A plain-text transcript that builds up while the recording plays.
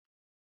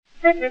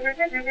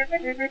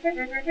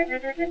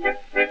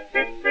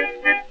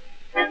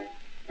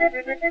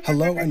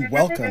Hello and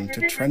welcome to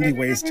Trendy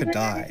Ways to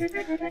Die,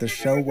 the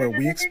show where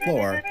we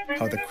explore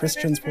how the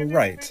Christians were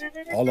right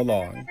all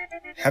along.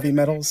 Heavy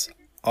metals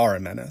are a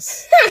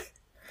menace.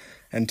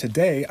 And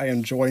today I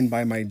am joined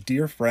by my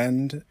dear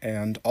friend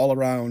and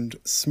all-around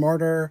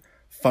smarter,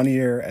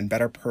 funnier, and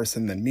better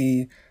person than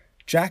me,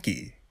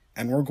 Jackie.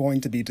 And we're going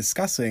to be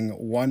discussing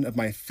one of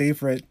my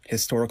favorite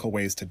historical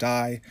ways to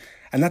die,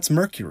 and that's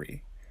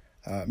mercury.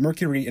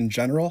 Mercury in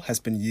general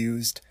has been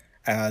used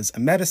as a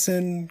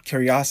medicine,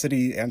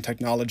 curiosity, and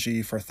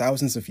technology for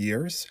thousands of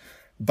years,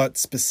 but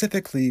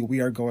specifically we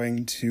are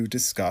going to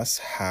discuss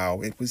how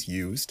it was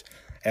used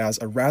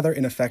as a rather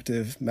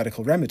ineffective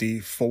medical remedy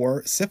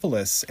for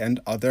syphilis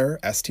and other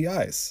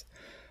STIs.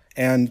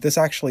 And this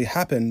actually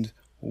happened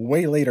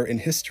way later in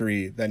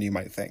history than you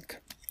might think.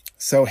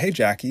 So, hey,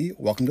 Jackie,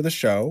 welcome to the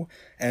show,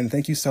 and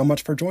thank you so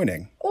much for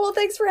joining. Well,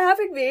 thanks for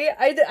having me.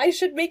 I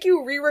should make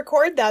you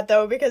re-record that,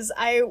 though, because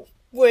I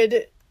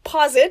would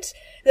posit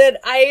that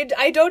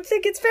I don't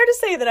think it's fair to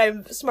say that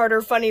I'm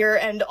smarter, funnier,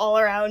 and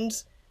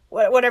all-around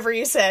whatever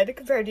you said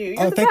compared to you.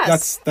 You're the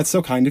best. That's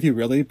so kind of you,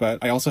 really, but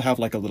I also have,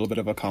 like, a little bit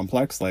of a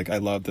complex. Like, I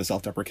love the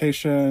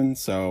self-deprecation,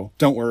 so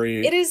don't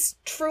worry. It is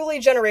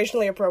truly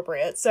generationally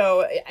appropriate,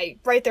 so I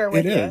right there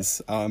with you. It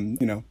is. I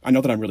know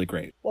that I'm really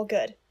great. Well,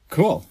 good.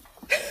 Cool.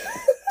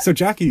 So,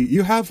 Jackie,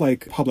 you have,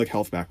 like, public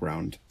health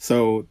background.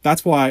 So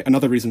that's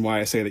another reason why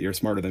I say that you're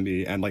smarter than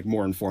me and, like,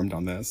 more informed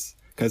on this.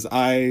 Because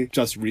I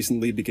just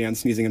recently began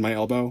sneezing in my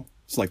elbow.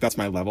 So, like, that's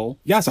my level.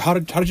 Yeah, so how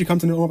did you come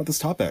to know about this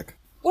topic?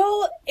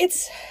 Well,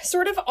 it's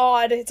sort of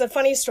odd. It's a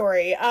funny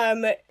story.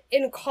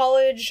 In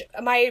college,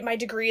 my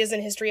degree is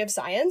in history of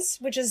science,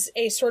 which is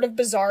a sort of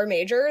bizarre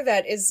major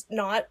that is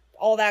not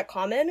all that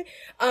common.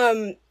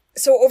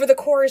 So over the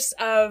course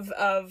of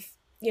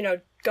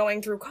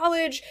going through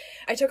college,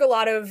 I took a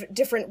lot of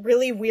different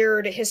really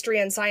weird history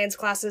and science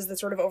classes that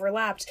sort of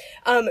overlapped,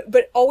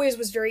 but always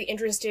was very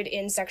interested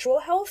in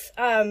sexual health.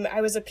 I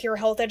was a peer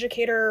health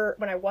educator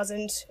when I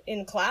wasn't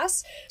in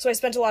class, so I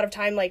spent a lot of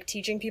time like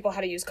teaching people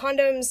how to use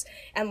condoms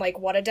and like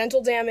what a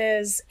dental dam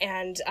is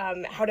and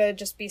how to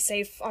just be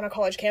safe on a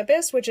college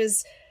campus, which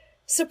is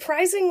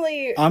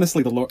surprisingly...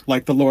 Honestly, the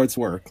Lord's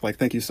work. Like,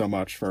 thank you so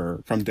much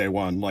from day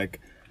one. Like,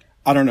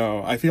 I don't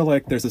know. I feel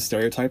like there's a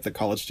stereotype that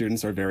college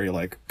students are very,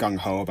 like,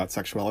 gung-ho about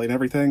sexuality and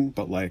everything.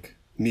 But, like,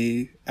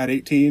 me at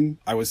 18,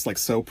 I was, like,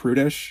 so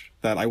prudish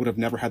that I would have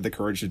never had the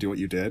courage to do what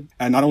you did.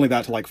 And not only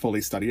that, to, like,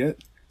 fully study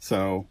it.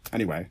 So,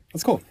 anyway,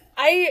 that's cool.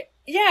 I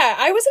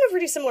was in a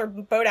pretty similar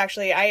boat,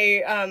 actually.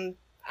 I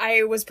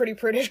was pretty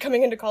prudish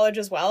coming into college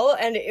as well.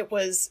 And it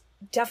was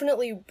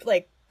definitely,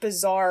 like,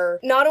 bizarre,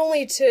 not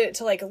only to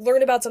like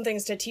learn about some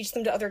things to teach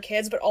them to other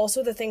kids, but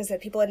also the things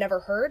that people had never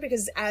heard,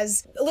 because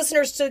as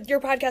listeners to your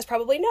podcast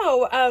probably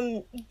know,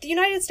 the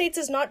United States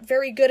is not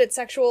very good at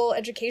sexual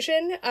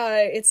education.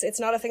 It's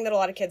not a thing that a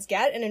lot of kids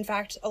get, and in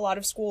fact a lot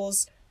of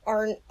schools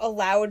aren't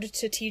allowed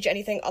to teach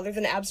anything other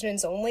than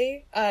abstinence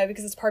only,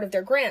 because it's part of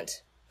their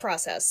grant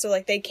process. So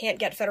like they can't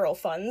get federal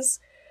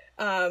funds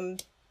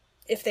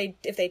if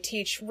they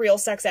teach real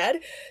sex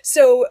ed.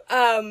 So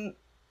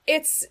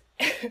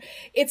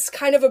it's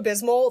kind of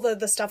abysmal,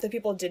 the stuff that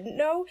people didn't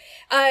know,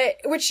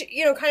 which,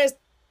 kind of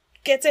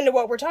gets into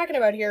what we're talking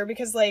about here,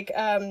 because, like,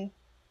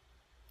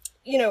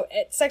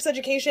 sex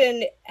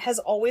education has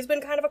always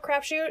been kind of a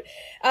crapshoot,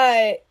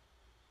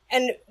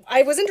 and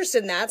I was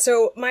interested in that,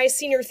 so my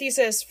senior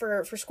thesis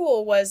for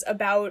school was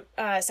about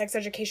sex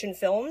education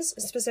films,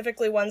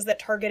 specifically ones that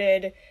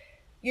targeted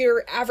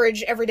your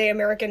average everyday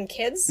American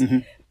kids, mm-hmm.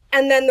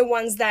 and then the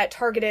ones that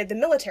targeted the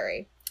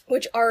military,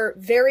 which are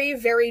very,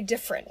 very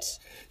different.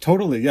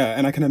 Totally, yeah.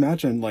 And I can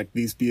imagine, like,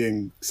 these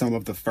being some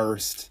of the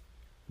first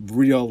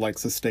real, like,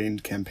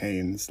 sustained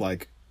campaigns,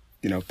 like,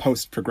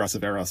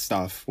 post-progressive era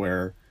stuff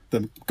where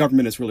the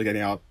government is really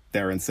getting out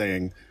there and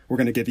saying, we're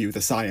going to give you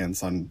the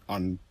science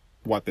on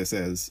what this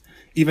is.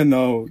 Even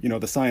though,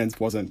 the science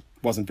wasn't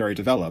very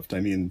developed. I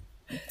mean,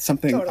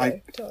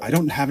 totally. I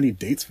don't have any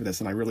dates for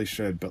this, and I really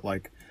should, but,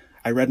 like,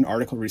 I read an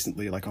article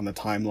recently, like, on the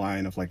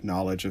timeline of, like,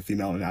 knowledge of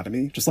female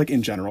anatomy, just, like,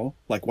 in general,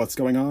 like, what's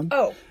going on.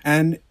 Oh.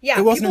 And yeah,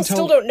 it wasn't people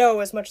still don't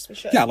know as much as we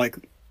should. Yeah, like,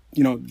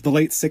 the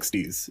late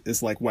 60s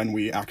is, like, when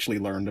we actually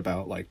learned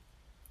about, like,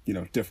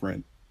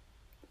 different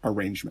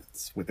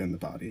arrangements within the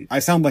body. I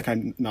sound like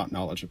I'm not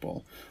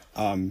knowledgeable.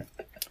 I'm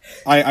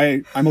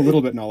a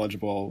little bit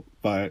knowledgeable,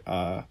 but,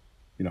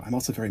 I'm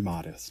also very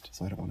modest,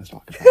 so I don't want to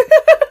talk about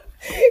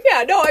it.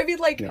 Yeah, no, I mean,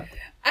 like, yeah.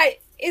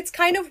 It's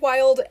kind of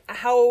wild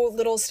how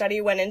little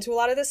study went into a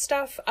lot of this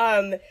stuff,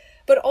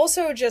 but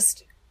also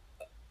just,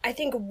 I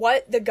think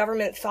what the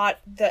government thought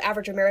the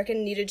average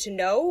American needed to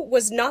know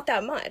was not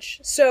that much.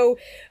 So,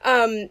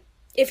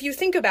 if you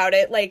think about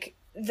it, like,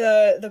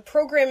 the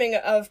programming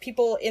of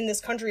people in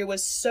this country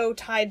was so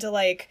tied to,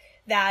 like,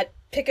 that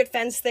picket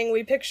fence thing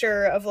we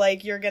picture of,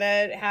 like, you're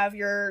gonna have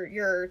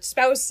your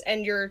spouse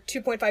and your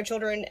 2.5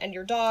 children and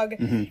your dog,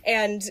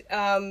 and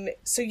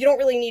so you don't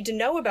really need to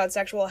know about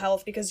sexual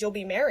health because you'll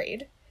be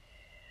married.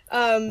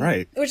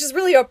 Right. Which is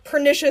really a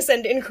pernicious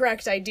and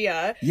incorrect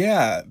idea.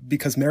 Yeah,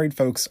 because married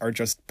folks are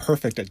just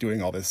perfect at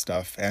doing all this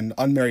stuff, and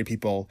unmarried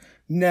people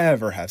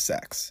never have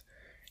sex.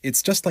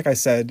 It's just like I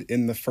said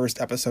in the first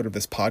episode of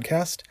this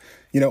podcast.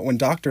 When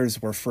doctors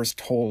were first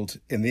told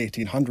in the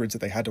 1800s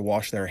that they had to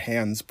wash their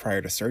hands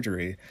prior to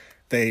surgery,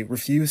 they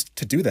refused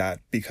to do that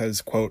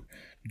because, quote,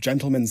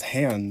 gentlemen's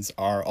hands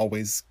are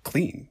always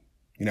clean.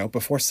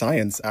 Before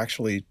science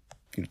actually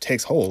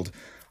takes hold,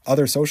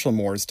 other social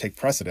mores take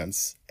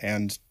precedence.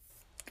 And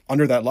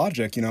under that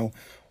logic,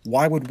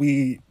 why would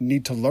we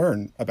need to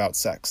learn about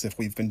sex if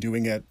we've been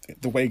doing it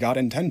the way God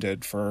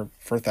intended for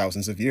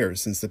thousands of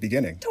years since the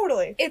beginning?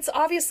 Totally. It's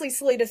obviously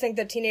silly to think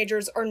that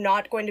teenagers are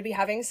not going to be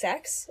having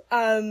sex.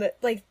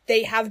 Like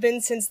they have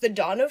been since the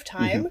dawn of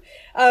time.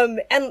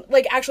 And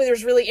like actually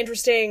there's really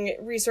interesting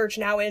research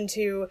now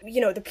into,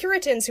 the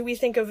Puritans who we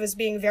think of as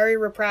being very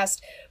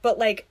repressed, but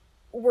like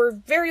were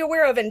very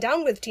aware of and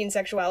down with teen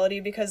sexuality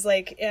because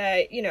like,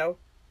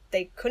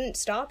 they couldn't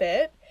stop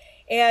it.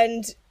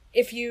 And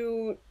if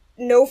you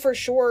know for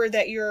sure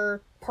that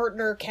your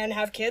partner can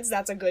have kids,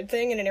 that's a good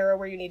thing in an era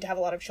where you need to have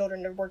a lot of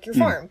children to work your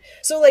farm.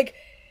 So like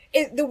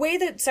the way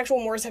that sexual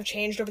mores have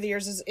changed over the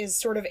years is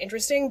sort of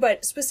interesting,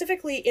 but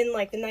specifically in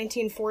like the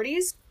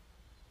 1940s,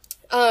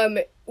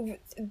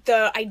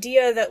 the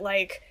idea that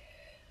like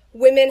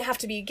women have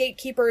to be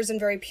gatekeepers and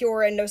very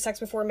pure and no sex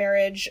before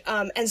marriage,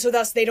 and so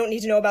thus they don't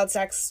need to know about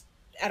sex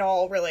at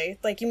all, really.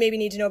 Like you maybe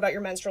need to know about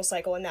your menstrual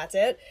cycle and that's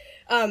it.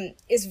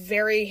 Is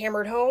very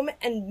hammered home,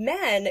 and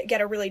men get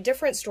a really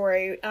different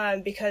story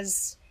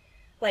because,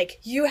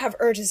 like, you have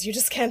urges you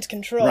just can't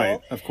control.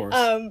 Right, of course.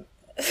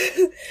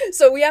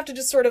 So we have to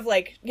just sort of,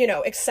 like,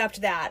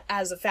 accept that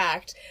as a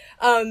fact.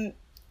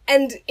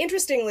 And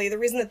interestingly, the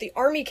reason that the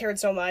army cared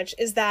so much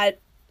is that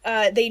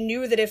they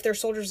knew that if their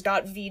soldiers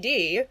got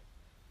VD,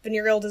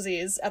 venereal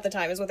disease at the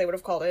time is what they would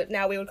have called it,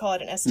 now we would call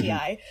it an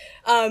STI,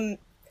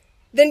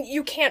 then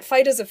you can't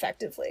fight as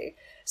effectively.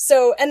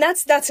 So, and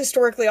that's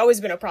historically always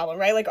been a problem,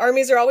 right? Like,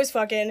 armies are always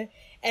fucking,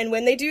 and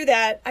when they do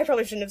that, I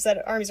probably shouldn't have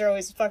said armies are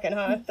always fucking,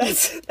 huh?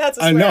 That's a swear.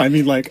 I know, I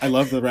mean, like, I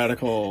love the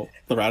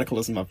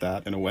radicalism of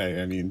that in a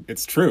way. I mean,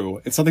 it's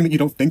true. It's something that you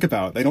don't think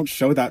about. They don't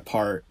show that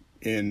part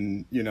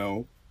in,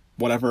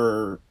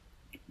 whatever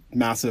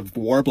massive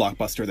war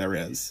blockbuster there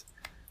is,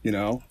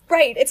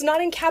 Right, it's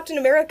not in Captain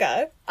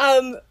America.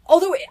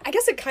 Although, I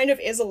guess it kind of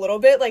is a little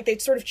bit, like, they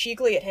sort of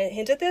cheekily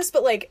hint at this,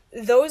 but, like,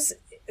 those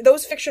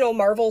fictional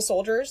Marvel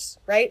soldiers,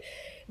 right?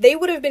 They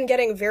would have been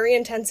getting very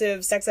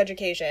intensive sex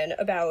education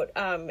about,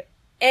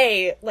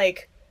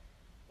 like,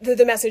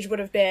 the message would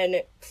have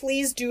been,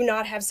 please do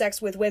not have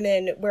sex with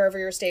women wherever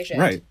you're stationed.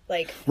 Right.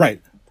 Like,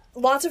 right.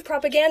 Lots of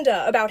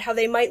propaganda about how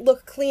they might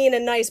look clean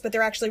and nice, but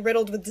they're actually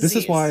riddled with disease.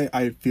 This is why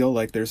I feel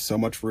like there's so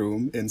much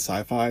room in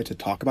sci-fi to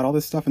talk about all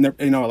this stuff. And there,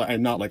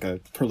 I'm not like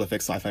a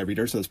prolific sci-fi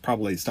reader, so there's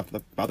probably stuff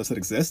about this that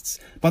exists.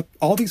 But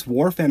all these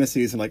war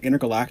fantasies and like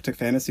intergalactic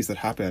fantasies that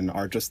happen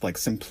are just like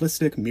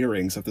simplistic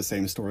mirrorings of the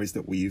same stories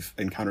that we've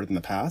encountered in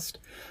the past.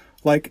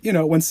 Like,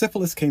 when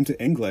syphilis came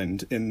to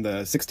England in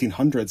the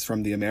 1600s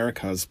from the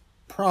Americas,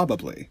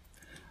 probably.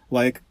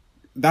 Like,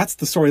 that's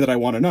the story that I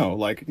want to know.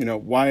 Like,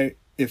 why...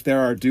 If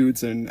there are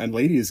dudes and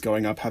ladies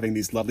going up having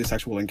these lovely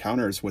sexual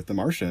encounters with the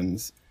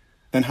Martians,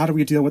 then how do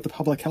we deal with the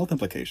public health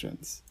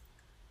implications?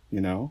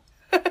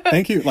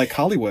 Thank you. Like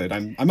Hollywood,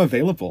 I'm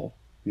available,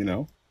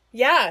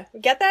 Yeah,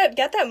 get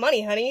that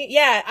money, honey.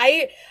 Yeah,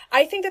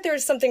 I think that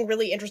there's something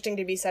really interesting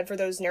to be said for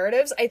those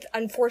narratives.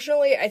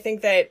 Unfortunately, I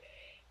think that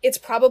it's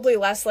probably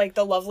less like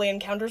the lovely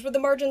encounters with the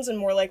Martians and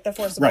more like the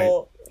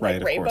forcible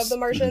rape of the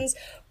Martians.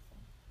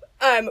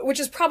 Which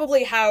is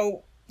probably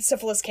how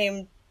syphilis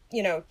came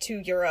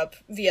to Europe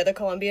via the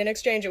Columbian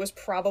Exchange. It was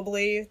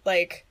probably,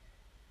 like,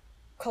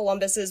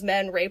 Columbus's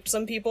men raped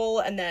some people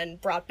and then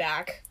brought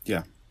back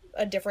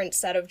a different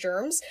set of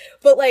germs.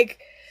 But, like,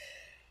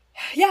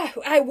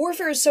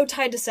 warfare is so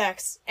tied to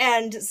sex,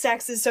 and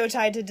sex is so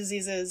tied to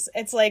diseases.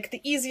 It's, like,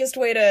 the easiest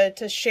way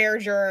to share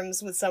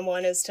germs with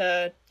someone is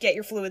to get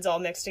your fluids all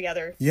mixed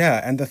together.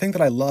 Yeah, and the thing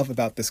that I love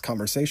about this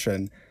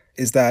conversation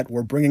is that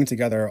we're bringing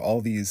together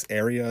all these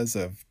areas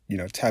of,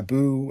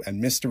 taboo and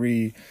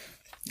mystery,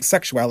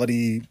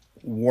 sexuality,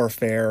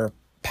 warfare,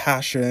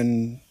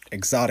 passion,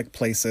 exotic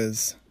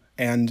places.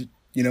 And,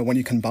 when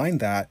you combine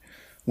that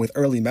with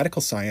early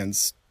medical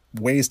science,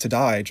 ways to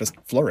die just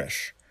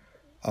flourish.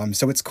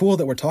 So it's cool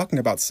that we're talking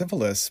about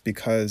syphilis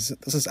because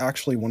this is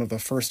actually one of the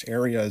first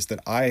areas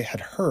that I had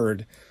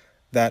heard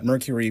that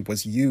mercury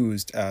was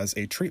used as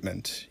a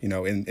treatment,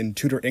 in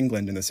Tudor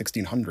England in the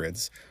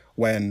 1600s,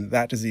 when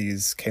that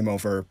disease came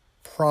over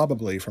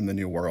probably from the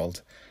New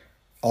World.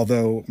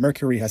 Although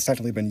mercury has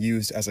technically been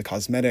used as a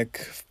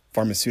cosmetic,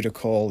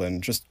 pharmaceutical,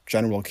 and just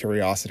general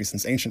curiosity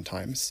since ancient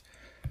times.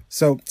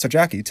 So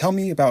Jackie, tell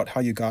me about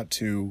how you got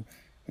to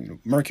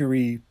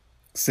mercury,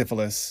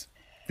 syphilis,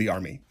 the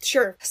army.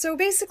 Sure. So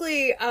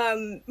basically,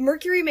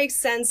 mercury makes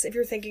sense if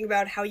you're thinking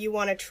about how you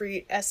want to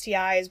treat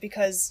STIs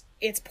because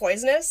it's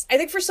poisonous. I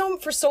think for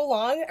so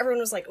long, everyone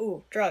was like,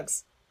 ooh,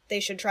 drugs. they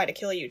should try to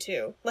kill you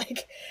too.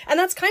 Like, and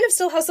that's kind of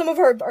still how some of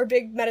our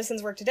big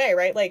medicines work today,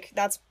 right? Like,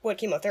 that's what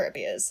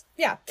chemotherapy is.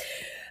 Yeah.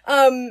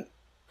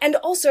 And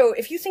also,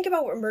 if you think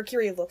about what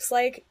mercury looks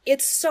like,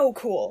 it's so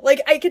cool.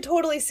 Like, I could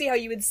totally see how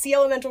you would see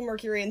elemental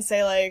mercury and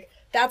say, like,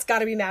 that's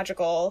gotta be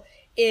magical.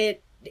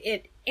 It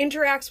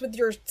interacts with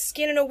your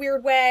skin in a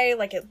weird way.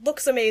 Like, it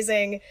looks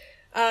amazing.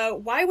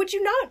 Why would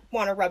you not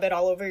want to rub it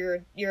all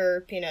over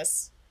your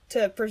penis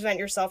to prevent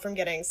yourself from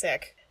getting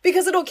sick?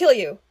 Because it'll kill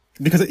you.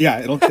 Because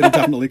it'll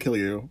definitely kill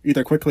you,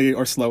 either quickly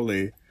or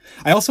slowly.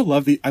 I also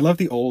love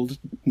the old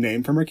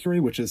name for mercury,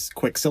 which is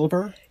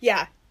quicksilver.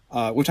 Yeah.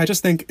 Which I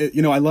just think,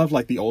 I love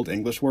like the old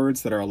English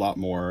words that are a lot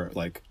more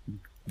like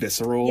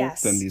visceral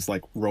than these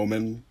like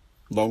Roman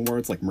loan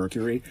words like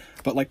mercury.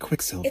 But like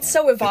quicksilver, it's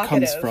so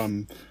evocative. It comes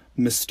from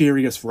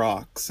mysterious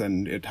rocks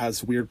and it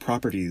has weird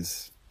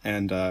properties.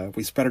 And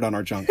we spread it on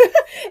our junk.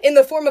 In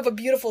the form of a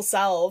beautiful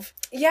salve.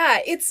 Yeah,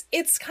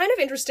 it's kind of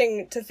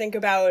interesting to think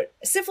about.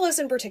 Syphilis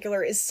in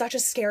particular is such a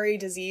scary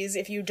disease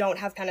if you don't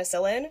have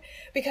penicillin,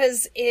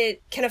 because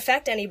it can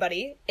affect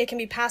anybody. It can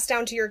be passed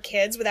down to your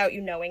kids without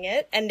you knowing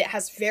it, and it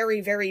has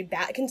very, very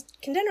bad...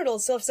 Congenital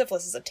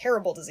syphilis is a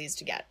terrible disease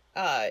to get.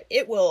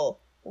 It will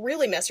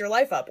really mess your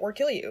life up or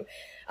kill you.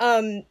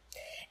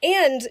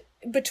 And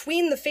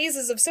between the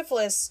phases of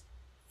syphilis,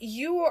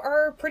 you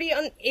are pretty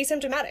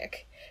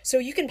asymptomatic. So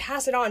you can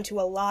pass it on to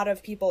a lot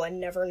of people and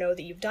never know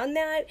that you've done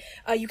that.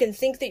 You can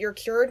think that you're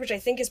cured, which I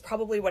think is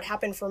probably what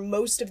happened for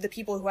most of the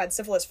people who had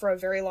syphilis for a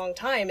very long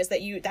time, is that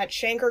that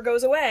chancre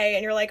goes away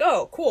and you're like,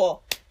 oh,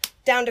 cool,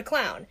 down to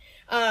clown.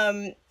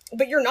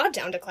 But you're not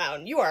down to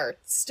clown. You are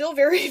still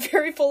very,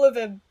 very full of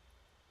a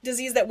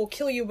disease that will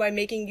kill you by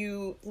making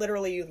you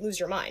literally lose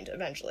your mind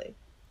eventually.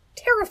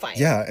 Terrifying.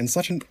 Yeah, and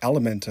such an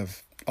element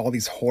of all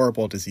these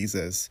horrible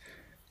diseases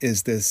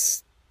is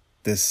this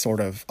sort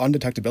of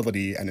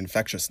undetectability and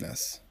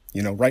infectiousness.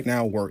 Right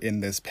now we're in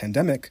this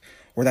pandemic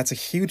where that's a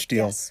huge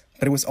deal, yes.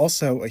 But it was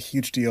also a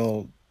huge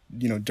deal,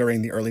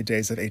 during the early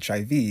days of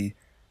HIV.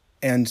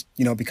 And,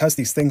 because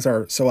these things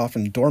are so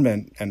often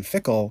dormant and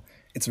fickle,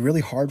 it's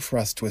really hard for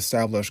us to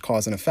establish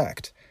cause and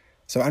effect.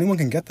 So anyone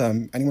can get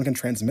them, anyone can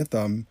transmit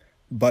them,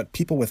 but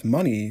people with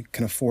money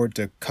can afford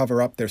to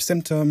cover up their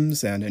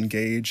symptoms and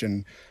engage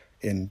in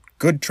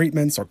good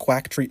treatments or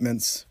quack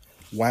treatments,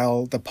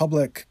 while the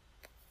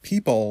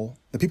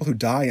people who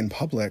die in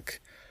public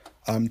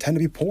tend to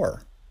be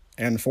poor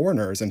and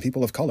foreigners and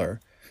people of color.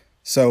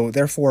 So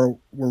therefore,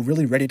 we're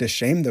really ready to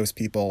shame those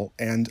people.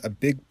 And a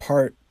big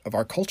part of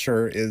our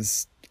culture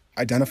is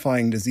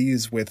identifying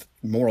disease with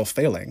moral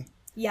failing.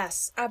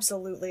 Yes,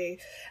 absolutely.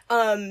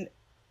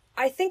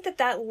 I think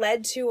that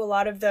led to a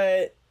lot of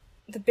the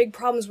big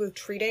problems with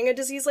treating a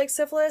disease like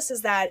syphilis,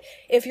 is that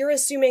if you're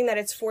assuming that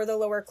it's for the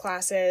lower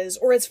classes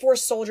or it's for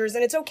soldiers,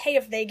 and it's okay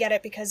if they get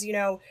it because,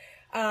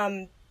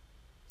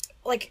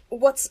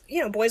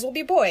 boys will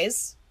be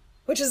boys,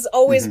 which has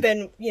always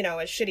been,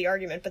 a shitty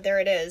argument, but there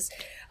it is.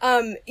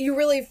 You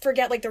really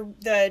forget, like,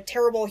 the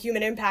terrible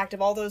human impact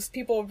of all those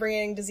people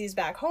bringing disease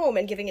back home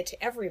and giving it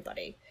to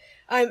everybody.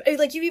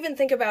 Like, you even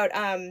think about,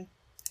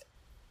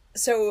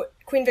 so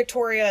Queen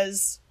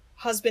Victoria's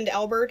husband,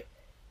 Albert,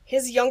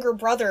 his younger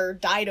brother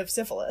died of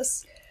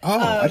syphilis. Oh,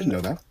 I didn't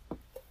know that.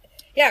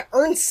 Yeah,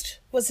 Ernst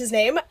was his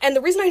name. And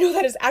the reason I know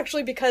that is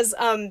actually because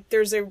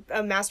there's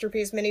a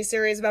Masterpiece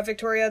miniseries about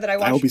Victoria that I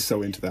watched. I will be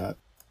so into that.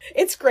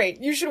 It's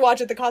great. You should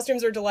watch it. The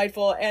costumes are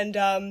delightful.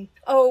 And,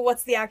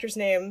 what's the actor's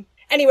name?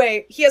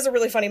 Anyway, he has a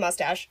really funny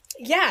mustache.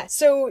 Yeah,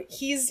 so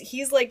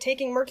he's like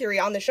taking mercury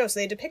on the show, so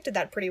they depicted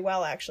that pretty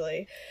well,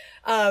 actually.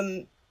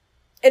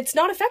 It's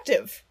not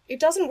effective. It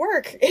doesn't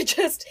work. It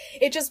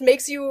just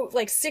makes you,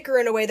 like, sicker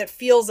in a way that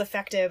feels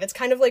effective. It's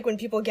kind of like when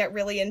people get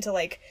really into,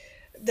 like,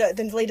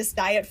 the latest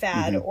diet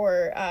fad,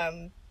 or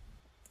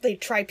they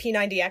try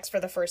P90X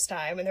for the first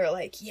time and they're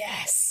like,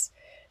 yes,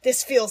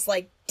 this feels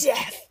like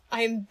death.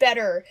 I'm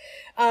better.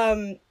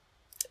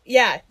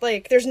 Yeah,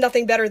 like, there's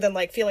nothing better than,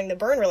 like, feeling the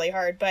burn really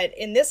hard, but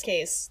in this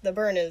case, the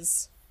burn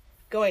is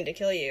going to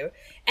kill you.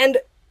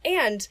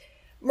 And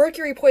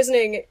mercury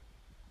poisoning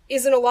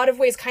is in a lot of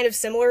ways kind of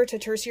similar to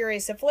tertiary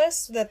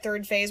syphilis, the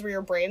third phase where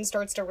your brain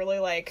starts to really,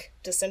 like,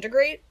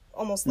 disintegrate,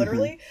 almost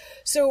literally.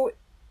 So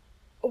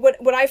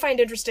what I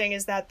find interesting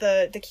is that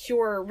the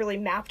cure really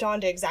mapped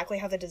onto exactly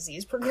how the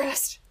disease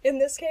progressed in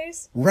this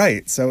case.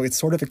 Right. So it's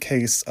sort of a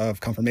case of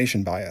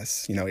confirmation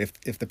bias.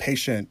 If the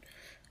patient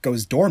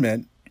goes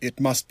dormant, it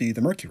must be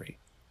the mercury.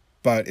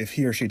 But if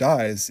he or she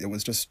dies, it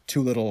was just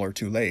too little or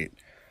too late.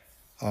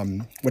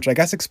 Which I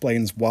guess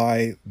explains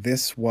why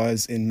this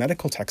was in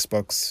medical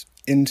textbooks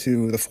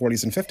into the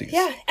 40s and 50s.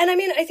 Yeah. And I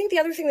mean, I think the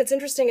other thing that's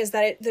interesting is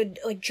that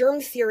the germ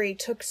theory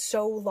took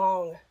so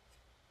long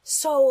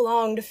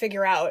to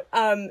figure out.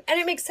 And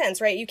it makes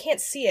sense, right? You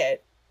can't see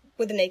it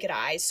with the naked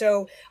eye.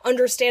 So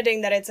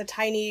understanding that it's a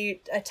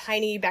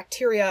tiny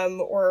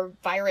bacterium or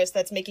virus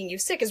that's making you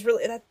sick is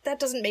really, that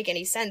doesn't make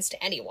any sense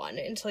to anyone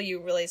until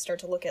you really start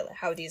to look at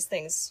how these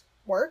things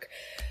work.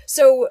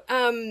 So,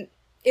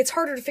 it's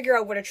harder to figure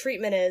out what a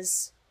treatment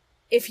is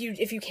if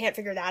you can't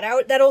figure that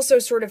out. That also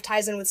sort of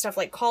ties in with stuff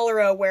like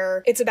cholera,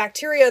 where it's a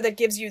bacteria that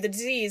gives you the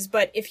disease,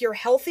 but if you're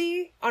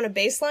healthy on a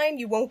baseline,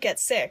 you won't get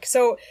sick.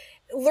 So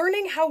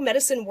learning how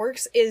medicine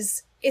works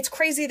it's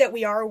crazy that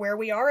we are where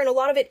we are, and a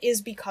lot of it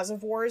is because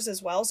of wars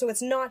as well. So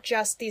it's not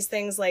just these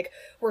things like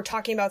we're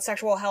talking about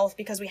sexual health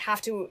because we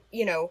have to,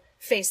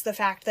 face the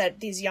fact that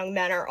these young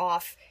men are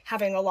off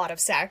having a lot of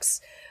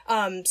sex.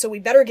 So we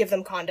better give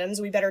them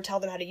condoms, we better tell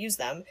them how to use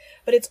them.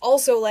 But it's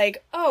also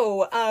like,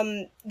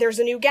 there's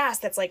a new gas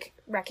that's like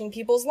wrecking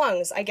people's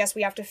lungs. I guess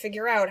we have to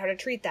figure out how to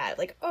treat that.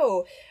 Like,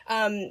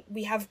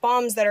 we have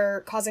bombs that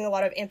are causing a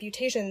lot of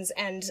amputations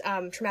and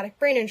traumatic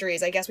brain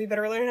injuries. I guess we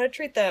better learn how to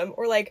treat them.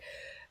 Or like,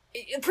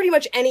 pretty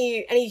much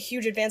any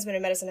huge advancement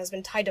in medicine has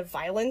been tied to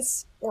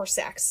violence or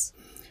sex.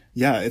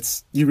 Yeah,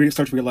 you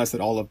start to realize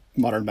that all of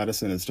modern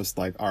medicine is just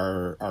like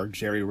our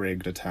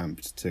jerry-rigged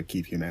attempt to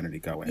keep humanity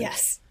going.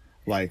 Yes.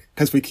 Like,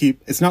 because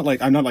it's not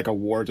like, I'm not like a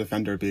war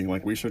defender being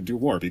like, we should do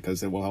war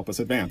because it will help us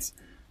advance.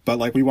 But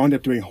like, we wind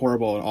up doing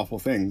horrible and awful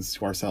things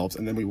to ourselves,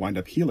 and then we wind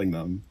up healing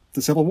them.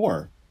 The Civil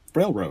War,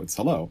 railroads,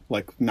 hello,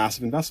 like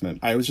massive investment.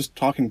 I was just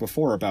talking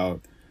before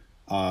about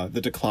the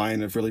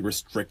decline of really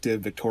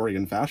restrictive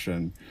Victorian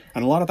fashion.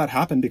 And a lot of that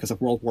happened because of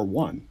World War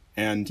One.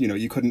 And,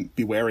 you couldn't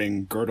be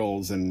wearing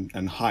girdles and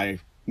high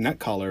neck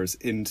collars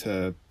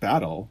into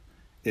battle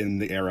in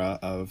the era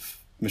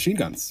of machine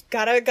guns.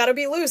 Gotta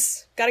be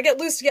loose. Gotta get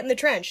loose to get in the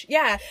trench.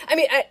 Yeah. I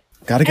mean,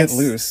 gotta get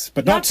loose,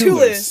 but not too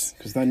loose.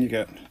 Because then you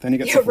get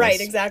syphilis.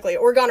 Right, exactly.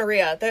 Or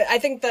gonorrhea. I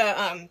think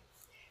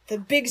the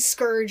big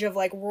scourge of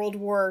like World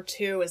War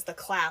II is the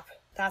clap.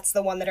 That's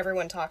the one that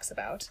everyone talks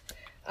about.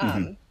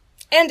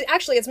 And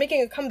actually, it's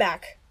making a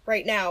comeback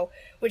right now,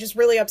 which is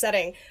really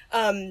upsetting,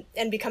 and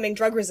becoming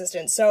drug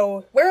resistant.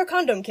 So wear a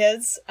condom,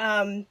 kids.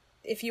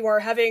 If you are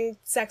having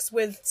sex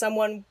with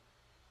someone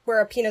where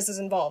a penis is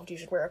involved, you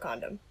should wear a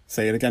condom.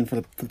 Say it again for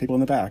the people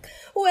in the back.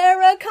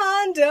 Wear a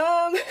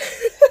condom.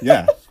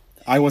 Yeah,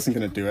 I wasn't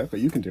going to do it, but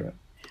you can do it.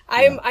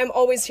 I'm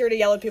always here to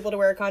yell at people to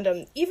wear a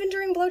condom, even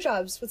during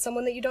blowjobs with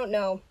someone that you don't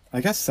know.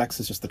 I guess sex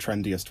is just the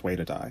trendiest way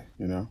to die,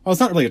 Well, it's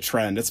not really a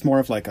trend. It's more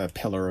of like a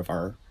pillar of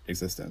our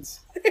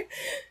existence.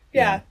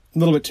 Yeah. A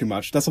little bit too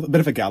much. That's a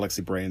bit of a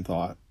galaxy brain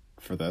thought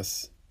for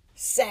this.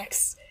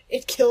 Sex.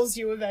 It kills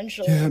you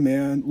eventually. Yeah,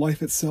 man.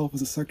 Life itself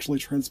is a sexually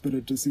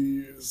transmitted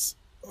disease.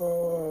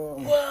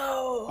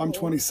 Whoa. I'm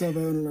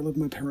 27 and I live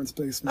in my parents'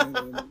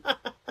 basement.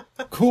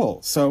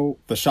 Cool. So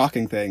the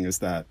shocking thing is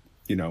that,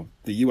 the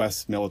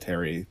U.S.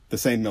 military, the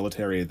same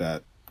military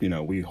that,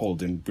 we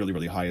hold in really,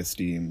 really high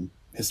esteem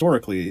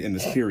historically in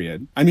this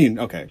period. I mean,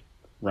 okay,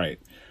 right.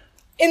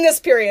 In this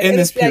period.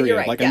 Yeah, you're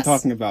right. Like, yes. I'm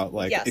talking about,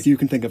 like, yes. If you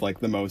can think of, like,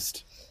 the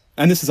most...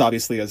 And this is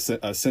obviously a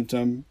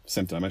symptom,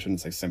 I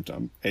shouldn't say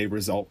symptom, a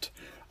result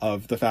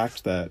of the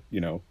fact that,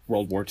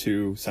 World War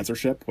II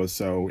censorship was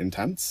so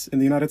intense in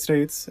the United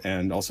States,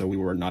 and also we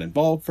were not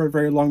involved for a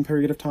very long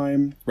period of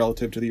time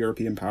relative to the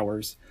European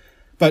powers.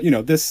 But,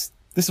 this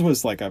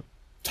was, like, a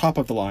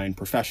top-of-the-line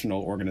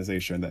professional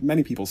organization that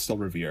many people still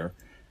revere,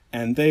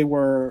 and they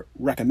were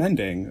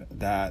recommending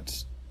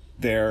that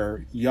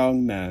their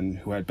young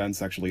men who had been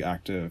sexually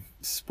active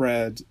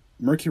spread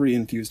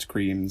mercury-infused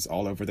creams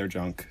all over their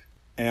junk.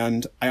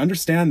 And I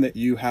understand that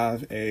you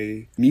have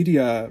a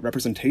media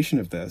representation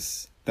of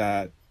this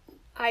that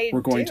we're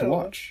going to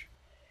watch.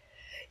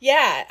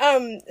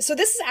 Yeah, so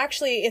this is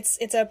actually,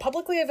 it's a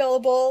publicly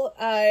available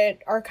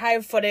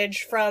archive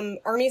footage from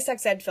Army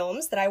sex ed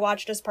films that I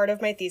watched as part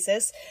of my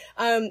thesis.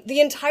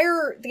 The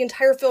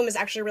entire film is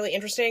actually really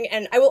interesting,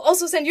 and I will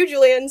also send you,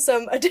 Julian,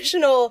 some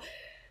additional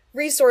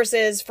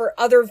resources for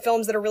other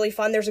films that are really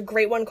fun. There's a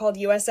great one called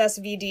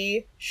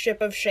USS-VD,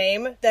 Ship of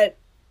Shame, that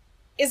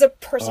is a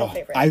personal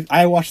favorite.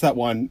 I watched that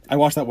one. I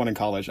watched that one in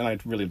college, and I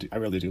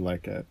really do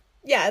like it.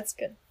 Yeah, it's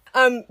good.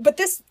 But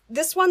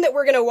this one that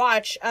we're gonna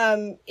watch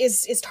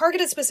is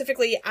targeted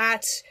specifically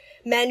at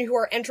men who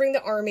are entering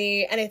the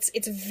Army, and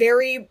it's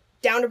very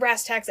down to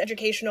brass tacks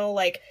educational.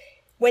 Like,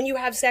 when you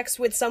have sex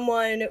with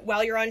someone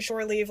while you're on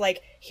shore leave,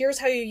 like, here's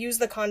how you use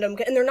the condom.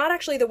 And they're not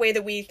actually the way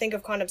that we think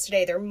of condoms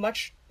today. They're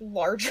much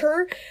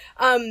larger.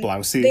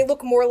 Blousy. They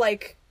look more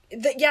like...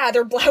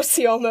 they're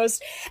blousy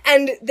almost.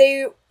 And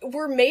they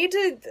were made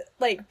to,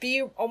 like,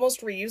 be almost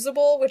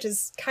reusable, which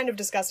is kind of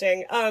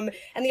disgusting. And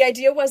the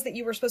idea was that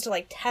you were supposed to,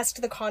 like,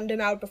 test the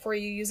condom out before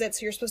you use it.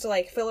 So you're supposed to,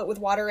 like, fill it with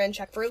water and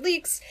check for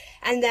leaks,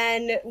 and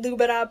then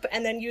lube it up,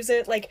 and then use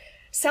it. Like,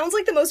 sounds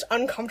like the most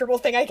uncomfortable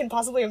thing I can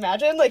possibly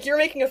imagine. Like, you're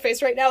making a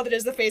face right now that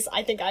is the face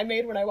I think I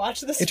made when I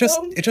watched this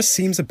film. It just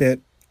seems a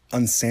bit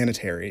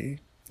unsanitary.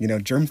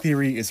 Germ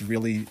theory is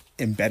really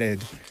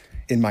embedded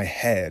in my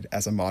head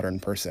as a modern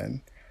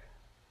person.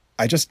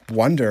 I just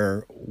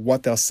wonder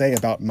what they'll say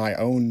about my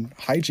own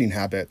hygiene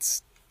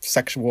habits,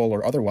 sexual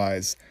or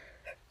otherwise,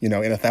 in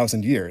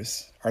 1,000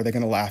 years. Are they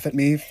going to laugh at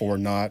me for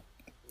not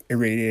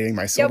irradiating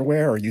my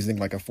silverware or using,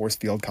 like, a force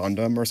field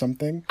condom or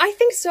something? I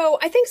think so.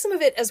 I think some of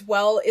it as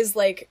well is,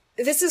 like,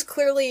 this is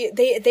clearly,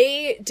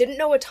 they didn't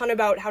know a ton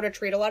about how to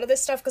treat a lot of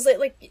this stuff, because,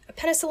 like,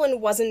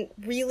 penicillin wasn't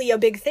really a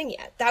big thing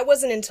yet. That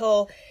wasn't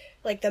until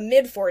like the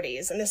mid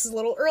 40s, and this is a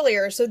little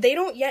earlier, so they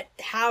don't yet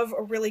have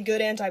a really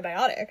good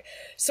antibiotic.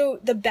 So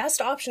the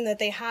best option that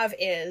they have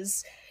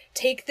is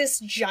take this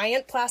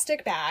giant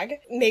plastic bag,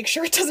 make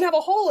sure it doesn't have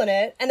a hole in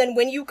it, and then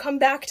when you come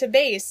back to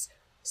base,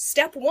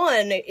 step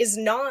one is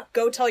not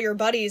go tell your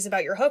buddies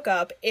about your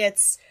hookup.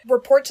 It's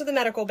report to the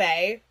medical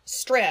bay,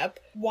 strip,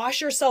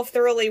 wash yourself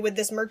thoroughly with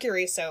this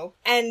mercury soap,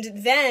 and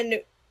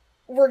then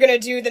we're gonna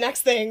do the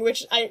next thing,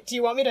 which do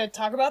you want me to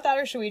talk about that,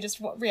 or should we just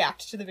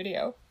react to the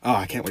video? Oh,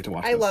 I can't wait to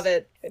watch this. I love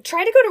it.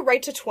 Try to go to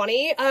right to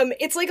 20.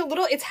 It's like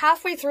it's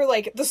halfway through,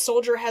 like, the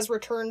soldier has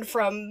returned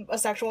from a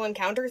sexual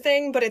encounter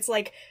thing, but it's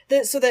like,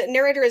 so the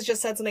narrator has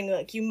just said something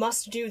like, you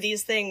must do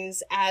these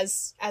things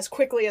as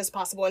quickly as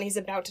possible, and he's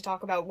about to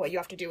talk about what you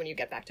have to do when you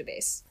get back to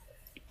base.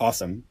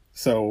 Awesome.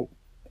 So,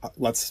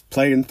 let's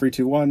play in 3,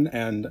 2, 1,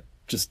 and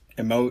just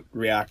emote,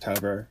 react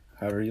however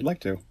you'd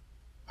like to.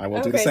 I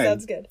will do the same. Okay,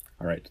 sounds good.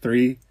 All right,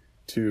 3,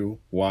 2,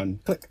 1,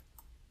 click.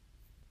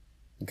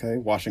 Okay,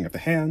 washing of the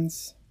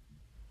hands,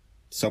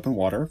 soap and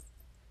water.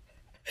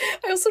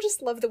 I also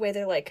just love the way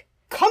they're like,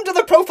 come to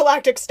the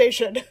prophylactic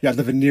station. Yeah,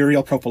 the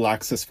venereal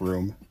prophylaxis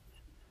room.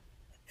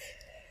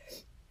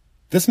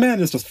 This man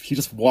he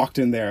just walked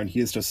in there and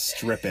he is just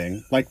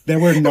stripping. Like, there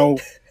were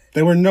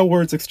no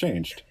words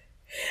exchanged.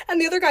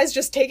 And the other guy's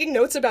just taking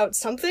notes about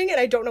something, and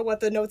I don't know what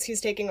the notes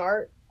he's taking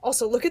are.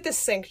 Also, look at this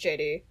sink,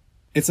 JD.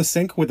 It's a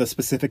sink with a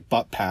specific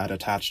butt pad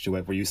attached to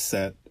it where you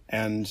sit,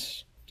 and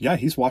yeah,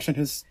 he's washing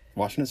his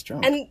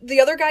junk. And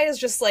the other guy is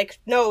just like,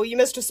 no, you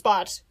missed a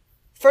spot.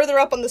 Further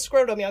up on the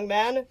scrotum, young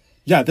man.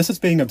 Yeah, this is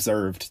being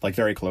observed, like,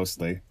 very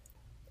closely.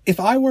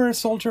 If I were a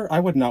soldier, I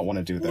would not want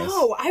to do this.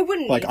 No, I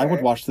wouldn't Like, either. I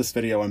would watch this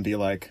video and be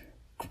like,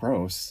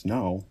 gross,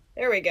 no.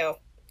 There we go.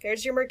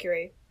 Here's your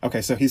mercury.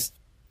 Okay, so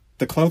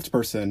the clothed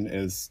person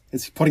is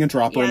putting a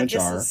dropper in a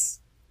jar.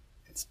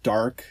 It's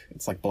dark,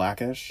 it's like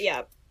blackish.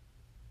 Yeah.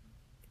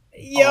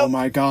 Yep. Oh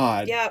my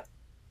god. Yep.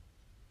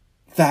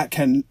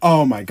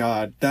 Oh my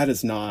god, that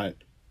is not...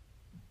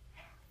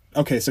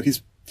 Okay, so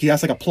he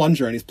has like a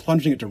plunger and he's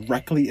plunging it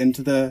directly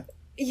into the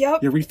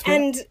urethra.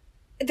 And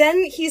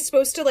then he's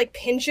supposed to like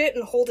pinch it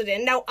and hold it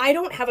in. Now, I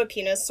don't have a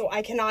penis, so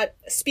I cannot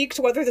speak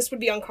to whether this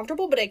would be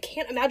uncomfortable, but I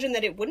can't imagine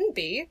that it wouldn't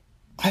be.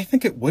 I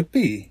think it would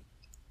be.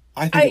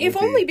 If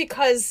only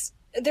because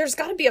there's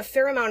got to be a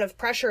fair amount of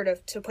pressure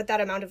to put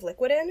that amount of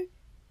liquid in.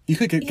 You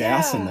could get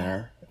gas in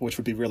there, which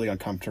would be really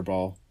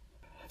uncomfortable.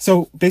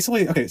 So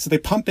basically, okay, so they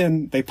pump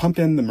in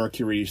the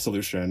mercury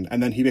solution,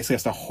 and then he basically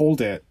has to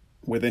hold it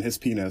within his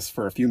penis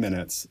for a few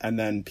minutes and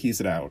then pees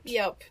it out.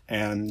 Yep.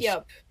 And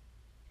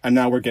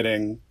now we're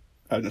getting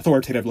an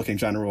authoritative looking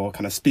general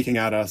kind of speaking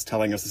at us,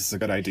 telling us this is a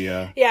good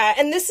idea. Yeah,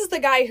 and this is the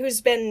guy who's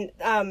been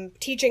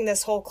teaching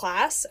this whole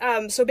class.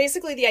 So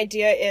basically the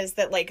idea is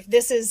that, like,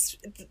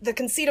 the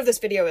conceit of this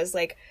video is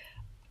like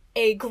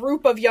a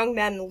group of young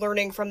men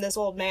learning from this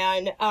old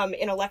man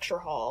in a lecture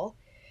hall.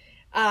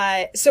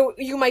 So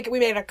we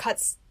may have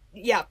cuts.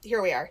 Yeah,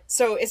 here we are.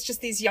 So it's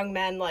just these young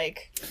men,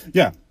 like...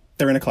 Yeah,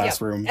 they're in a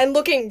classroom. And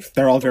looking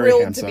they're all very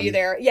thrilled handsome to be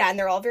there. Yeah, and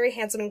they're all very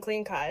handsome and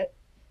clean cut.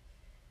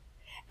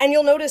 And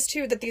you'll notice,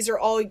 too, that these are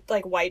all,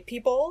 like, white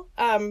people,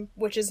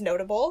 which is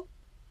notable.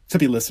 To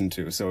be listened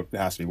to, so it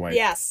has to be white.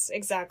 Yes,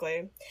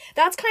 exactly.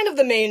 That's kind of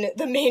the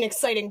main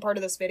exciting part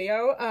of this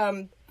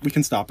video. We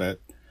can stop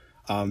it.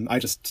 I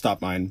just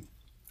stopped mine.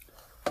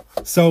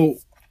 So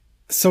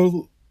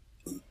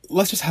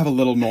let's just have a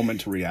little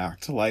moment to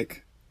react.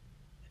 Like,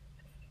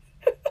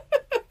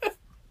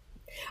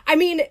 I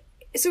mean,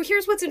 so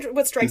here's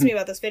what strikes me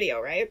about this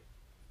video, right?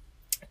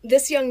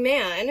 This young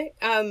man,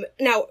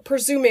 now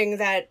presuming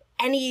that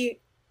any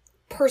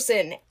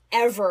person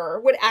ever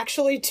would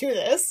actually do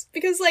this,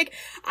 because, like,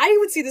 I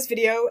would see this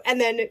video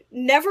and then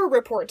never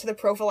report to the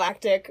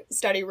prophylactic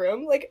study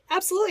room. Like,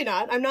 absolutely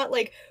not. I'm not,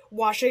 like,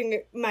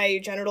 washing my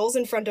genitals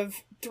in front of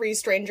 3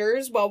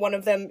 strangers while one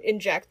of them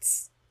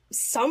injects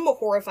some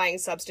horrifying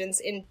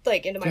substance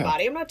into my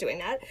body. I'm not doing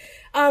that.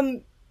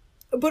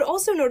 But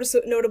also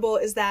notable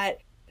is that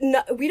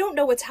we don't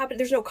know what's happening.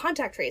 There's no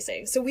contact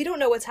tracing, so we don't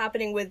know what's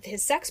happening with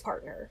his sex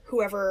partner,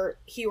 whoever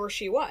he or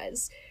she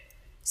was.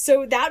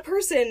 So that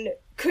person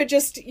could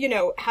just,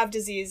 have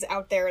disease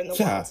out there in the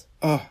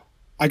world.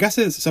 I guess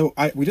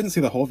we didn't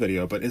see the whole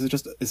video, but is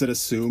it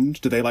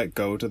assumed, do they, like,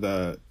 go to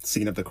the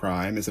scene of the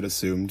crime? Is it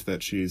assumed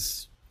that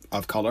she's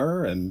of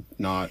color and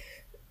not,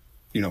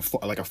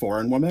 like a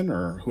foreign woman,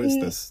 or who is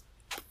this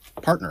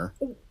partner?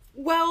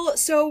 Well,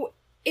 so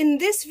in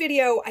this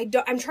video,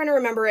 I'm trying to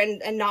remember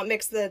and not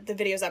mix the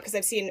videos up because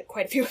I've seen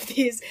quite a few of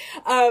these.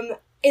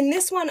 In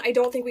this one, I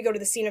don't think we go to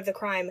the scene of the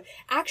crime.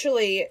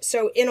 Actually,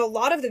 so in a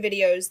lot of the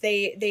videos,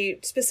 they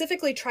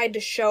specifically tried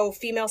to show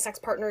female sex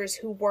partners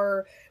who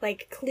were,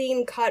 like,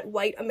 clean-cut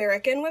white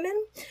American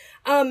women.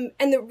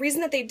 And the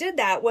reason that they did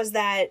that was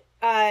that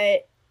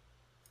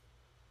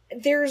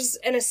there's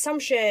an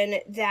assumption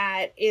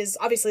that is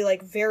obviously,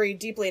 like, very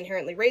deeply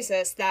inherently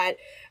racist, that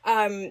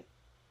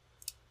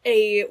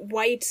a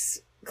white,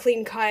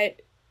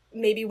 clean-cut,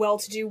 maybe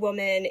well-to-do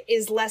woman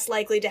is less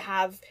likely to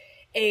have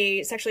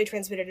a sexually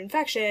transmitted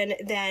infection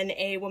than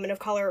a woman of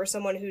color or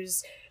someone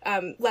who's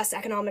less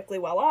economically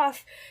well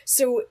off.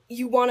 So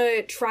you want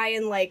to try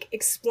and like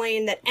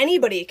explain that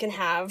anybody can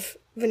have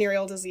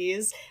venereal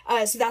disease.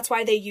 So that's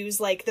why they use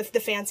like the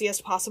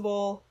fanciest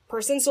possible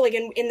person. So like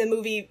in the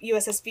movie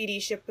USS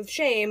VD Ship of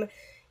Shame,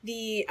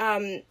 the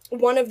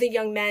one of the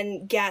young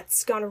men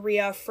gets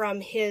gonorrhea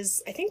from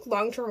his, I think,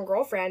 long-term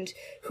girlfriend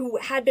who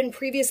had been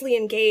previously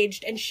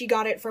engaged, and she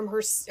got it from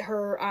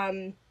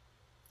her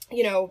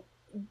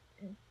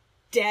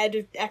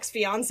dead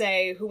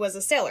ex-fiance who was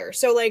a sailor.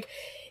 So like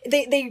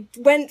they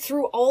went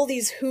through all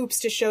these hoops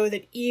to show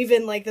that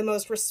even like the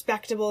most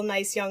respectable,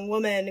 nice young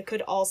woman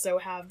could also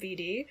have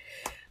VD.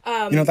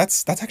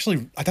 That's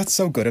actually, that's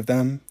so good of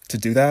them to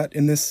do that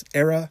in this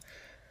era,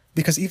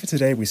 because even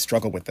today we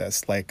struggle with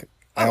this. Like,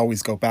 I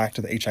always go back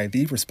to the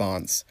HIV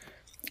response.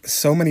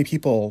 So many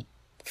people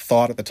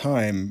thought at the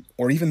time,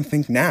 or even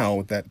think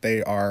now, that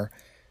they are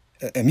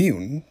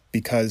immune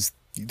because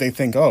they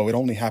think, oh, it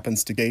only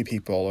happens to gay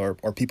people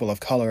or people of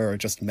color or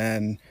just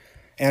men.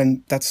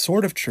 And that's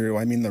sort of true.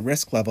 I mean, the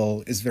risk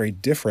level is very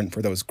different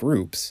for those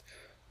groups.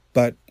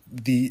 But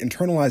the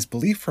internalized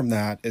belief from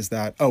that is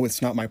that, oh,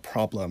 it's not my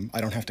problem. I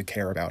don't have to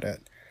care about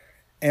it.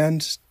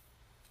 And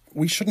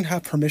we shouldn't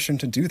have permission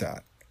to do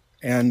that.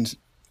 And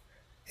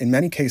in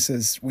many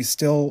cases, we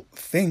still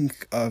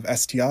think of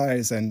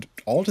STIs and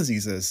all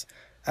diseases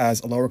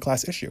as a lower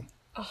class issue.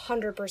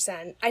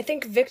 100%. I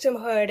think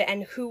victimhood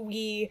and who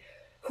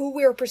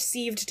we're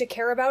perceived to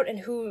care about and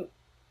who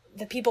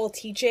the people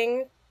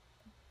teaching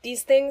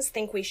these things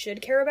think we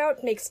should care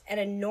about makes an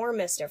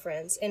enormous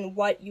difference in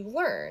what you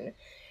learn.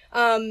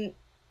 And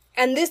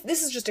this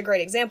is just a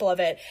great example of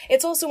it.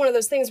 It's also one of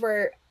those things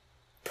where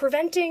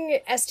preventing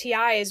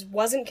STIs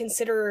wasn't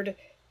considered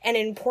an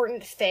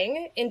important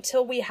thing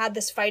until we had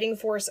this fighting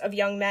force of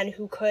young men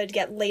who could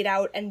get laid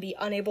out and be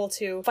unable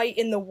to fight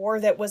in the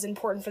war that was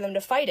important for them to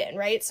fight in,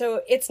 right?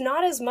 So it's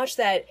not as much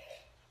that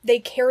they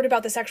cared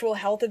about the sexual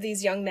health of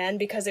these young men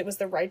because it was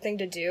the right thing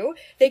to do.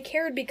 They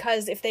cared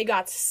because if they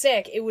got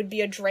sick, it would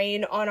be a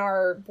drain on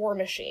our war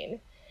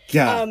machine.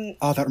 Yeah.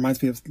 That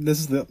reminds me of,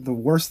 this is the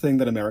worst thing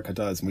that America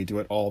does, and we do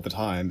it all the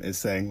time, is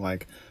saying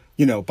like,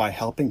 by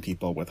helping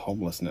people with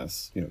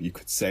homelessness, you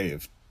could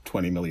save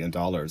 $20 million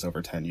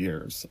over 10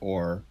 years.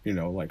 Or,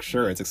 like,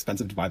 sure, it's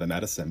expensive to buy the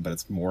medicine, but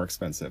it's more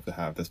expensive to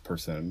have this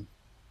person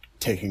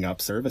taking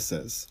up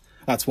services.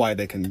 That's why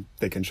they can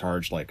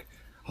charge like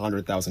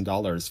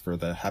 $100,000 for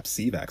the Hep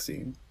C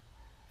vaccine.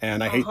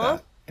 And I hate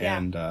that. Yeah.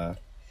 And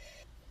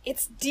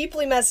it's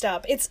deeply messed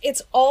up.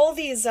 It's all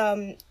these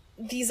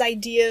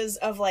ideas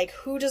of like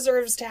who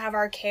deserves to have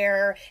our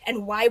care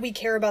and why we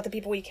care about the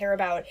people we care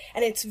about,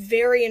 and it's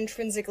very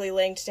intrinsically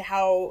linked to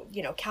how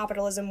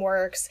capitalism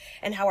works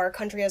and how our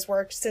country has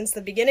worked since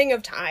the beginning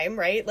of time,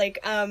 right? Like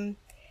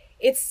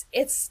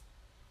it's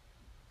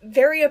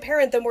very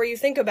apparent the more you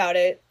think about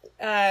it,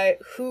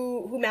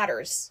 who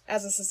matters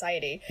as a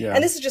society. Yeah.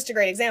 And this is just a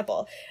great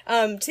example,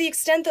 to the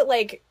extent that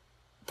like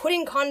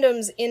putting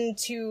condoms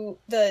into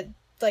the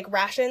like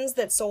rations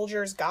that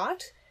soldiers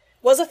got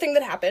was a thing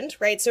that happened,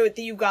 right? So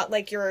you got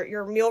like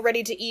your meal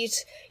ready to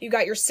eat, you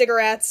got your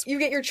cigarettes, you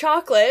get your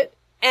chocolate,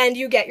 and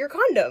you get your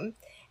condom.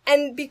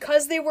 And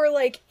because they were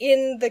like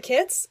in the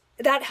kits,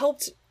 that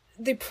helped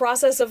the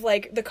process of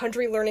like the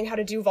country learning how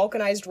to do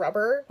vulcanized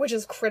rubber, which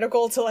is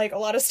critical to like a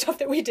lot of stuff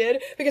that we did,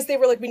 because they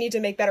were like, we need to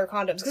make better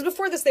condoms. Because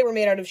before this, they were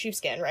made out of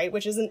sheepskin, right?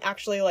 Which isn't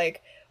actually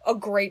like a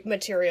great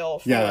material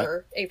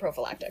for a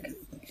prophylactic.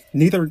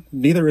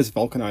 Neither is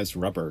vulcanized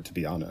rubber, to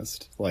be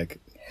honest. Like,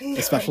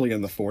 especially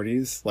in the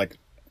 40s, like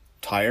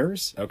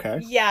tires. Okay.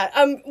 Yeah.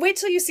 Wait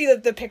till you see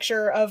the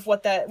picture of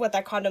what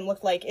that condom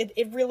looked like.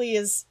 It really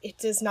is. It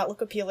does not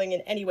look appealing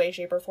in any way,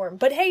 shape, or form.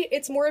 But hey,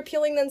 it's more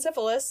appealing than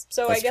syphilis,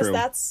 so I guess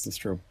that's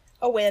true.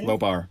 A win. Low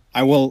bar.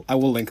 I will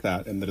link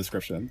that in the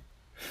description.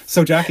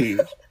 So Jackie,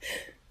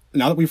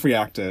 now that we've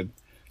reacted,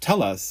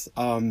 tell us,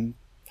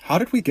 how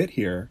did we get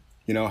here?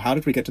 How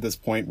did we get to this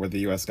point where the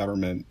U.S.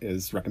 government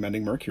is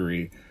recommending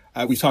mercury?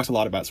 We've talked a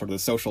lot about sort of the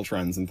social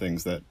trends and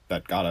things that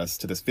got us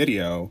to this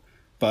video,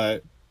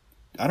 but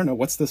I don't know,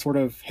 what's the sort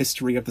of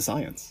history of the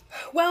science?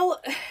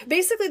 Well,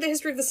 basically the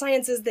history of the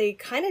science is they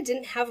kind of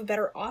didn't have a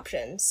better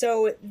option.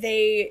 So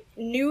they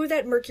knew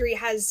that mercury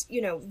has,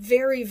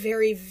 very,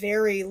 very,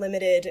 very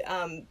limited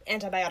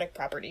antibiotic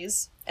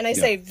properties. And I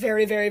say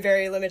very, very,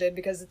 very limited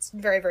because it's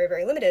very, very,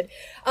 very limited.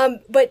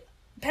 But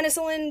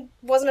penicillin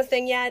wasn't a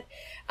thing yet.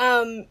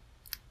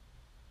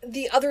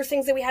 The other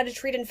things that we had to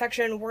treat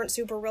infection weren't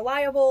super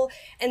reliable.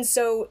 And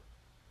so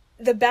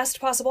the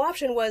best possible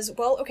option was,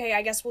 well, okay,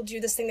 I guess we'll do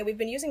this thing that we've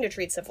been using to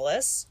treat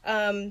syphilis,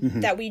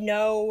 that we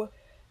know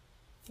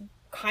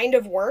kind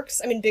of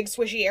works. I mean, big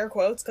swishy air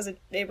quotes, because it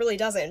really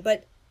doesn't.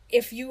 But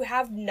if you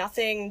have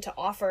nothing to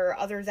offer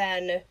other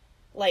than,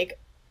 like,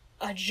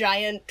 a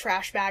giant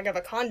trash bag of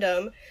a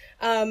condom,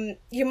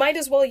 you might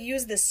as well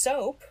use this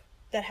soap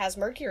that has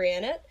mercury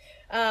in it.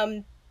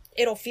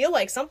 It'll feel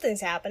like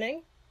something's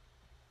happening.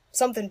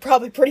 Something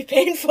probably pretty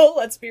painful,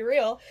 let's be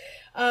real.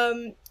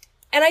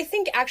 And I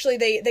think actually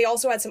they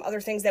also had some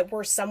other things that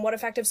were somewhat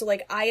effective. So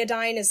like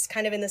iodine is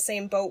kind of in the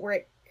same boat where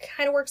it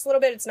kind of works a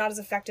little bit. It's not as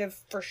effective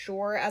for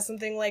sure as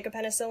something like a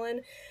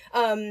penicillin.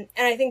 And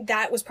I think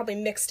that was probably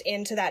mixed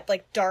into that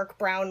like dark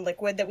brown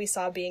liquid that we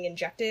saw being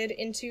injected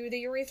into the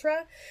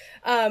urethra.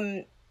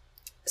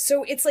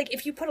 So it's like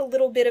if you put a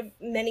little bit of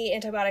many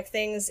antibiotic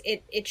things,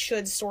 it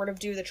should sort of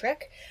do the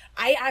trick.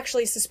 I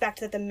actually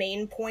suspect that the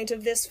main point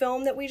of this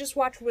film that we just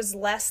watched was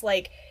less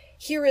like,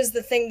 here is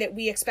the thing that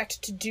we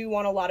expect to do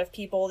on a lot of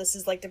people. This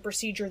is like the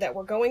procedure that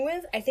we're going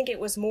with. I think it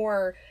was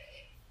more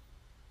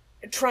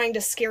trying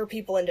to scare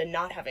people into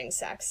not having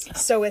sex.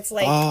 So it's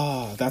like,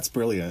 oh, that's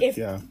brilliant.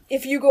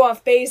 If you go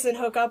off base and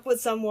hook up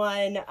with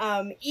someone,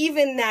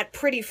 even that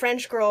pretty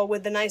French girl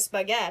with the nice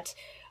baguette,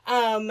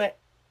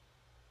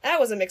 that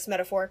was a mixed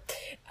metaphor.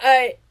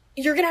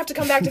 You're gonna have to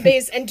come back to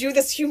base and do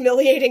this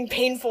humiliating,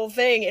 painful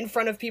thing in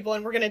front of people,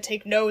 and we're gonna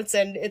take notes,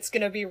 and it's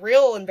gonna be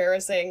real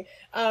embarrassing.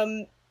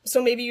 So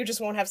maybe you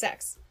just won't have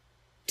sex.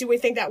 Do we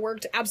think that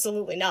worked?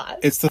 Absolutely not.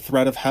 It's the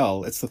threat of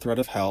hell. It's the threat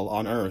of hell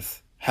on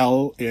Earth.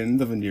 Hell in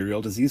the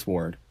venereal disease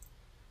ward.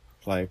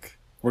 Like,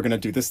 we're gonna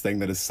do this thing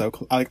that is so...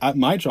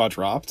 my jaw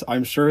dropped.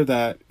 I'm sure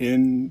that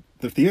in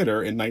the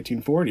theater in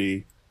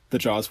 1940, the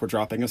jaws were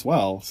dropping as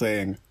well,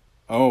 saying,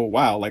 oh,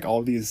 wow, like,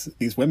 all these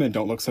women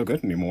don't look so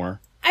good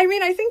anymore. I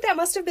mean, I think that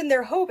must have been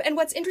their hope. And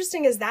what's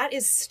interesting is that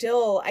is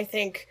still, I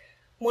think,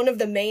 one of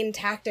the main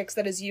tactics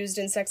that is used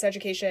in sex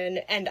education,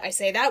 and I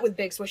say that with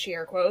big swishy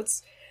air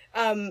quotes,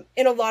 in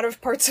a lot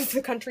of parts of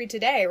the country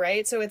today,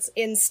 right? So it's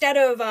instead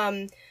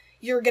of,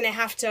 you're gonna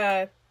have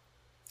to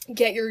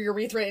get your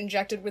urethra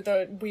injected with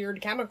the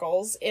weird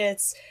chemicals,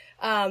 it's,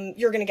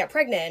 you're gonna get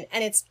pregnant,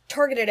 and it's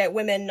targeted at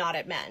women, not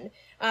at men.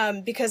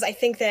 Because I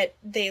think that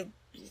they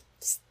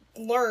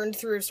learned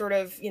through sort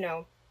of,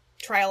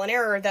 trial and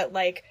error that,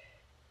 like,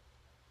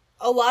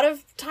 a lot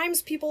of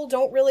times people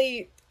don't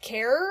really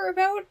care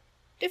about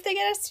if they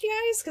get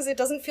STIs because it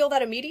doesn't feel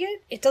that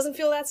immediate. It doesn't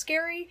feel that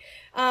scary.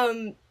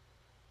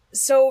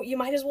 So you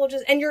might as well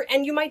just, and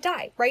you might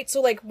die, right?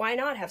 So like, why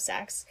not have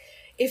sex?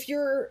 If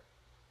you're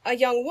a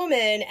young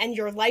woman and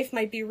your life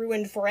might be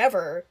ruined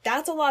forever,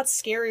 that's a lot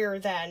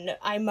scarier than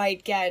I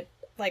might get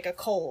like a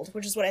cold,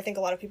 which is what I think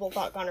a lot of people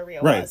thought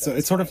gonorrhea was. Right. So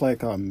it's sort of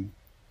like,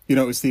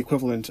 it's the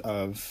equivalent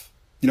of,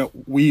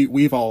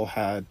 we've all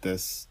had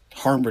this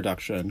harm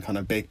reduction kind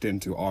of baked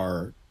into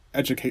our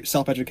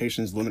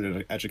self-educations,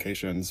 limited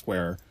educations,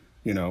 where,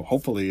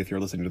 hopefully if you're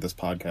listening to this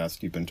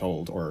podcast, you've been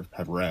told or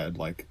have read,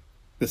 like,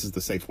 this is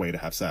the safe way to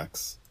have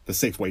sex. The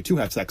safe way to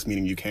have sex,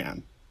 meaning you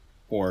can.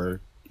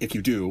 Or if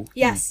you do,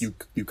 yes,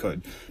 you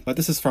could. But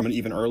this is from an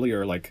even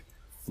earlier, like,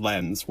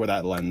 lens, where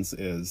that lens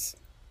is,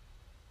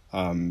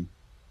 if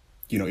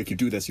you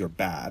do this, you're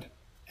bad.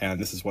 And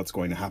this is what's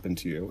going to happen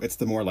to you. It's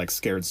the more, like,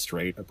 scared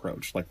straight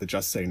approach, like the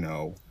just say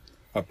no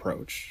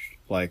approach.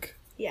 Like...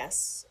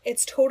 Yes.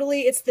 It's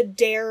the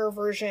dare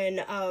version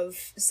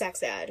of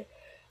sex ed.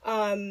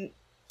 And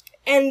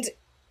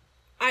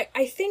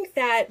I think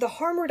that the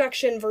harm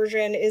reduction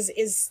version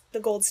is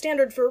the gold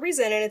standard for a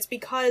reason, and it's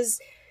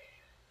because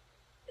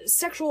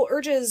sexual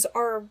urges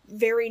are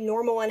very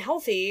normal and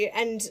healthy,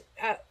 and,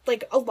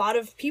 like, a lot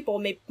of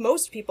people,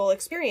 most people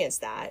experience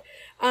that.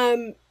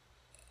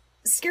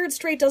 Scared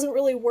straight doesn't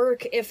really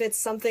work if it's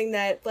something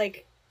that,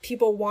 like,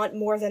 people want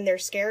more than they're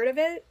scared of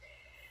it.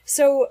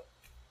 So...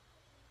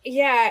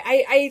 yeah,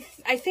 I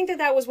think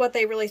that was what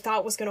they really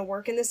thought was going to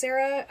work in this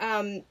era,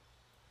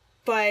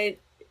 but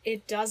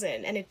it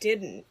doesn't, and it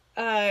didn't,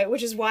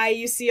 which is why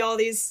you see all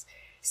these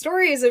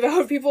stories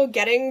about people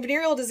getting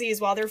venereal disease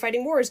while they're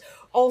fighting wars.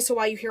 Also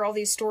why you hear all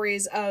these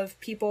stories of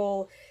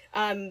people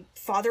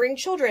fathering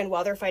children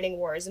while they're fighting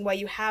wars, and why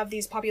you have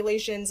these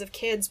populations of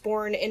kids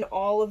born in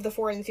all of the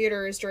foreign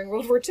theaters during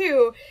World War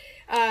II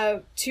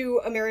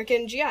to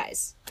American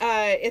GIs.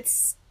 It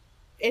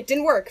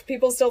didn't work.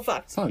 People still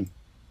fucked.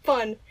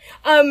 Fun.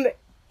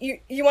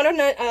 You want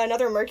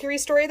another Mercury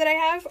story that I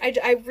have?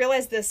 I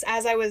realized this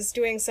as I was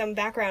doing some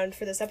background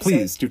for this episode.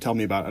 Please do tell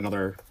me about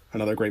another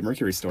great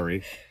Mercury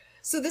story.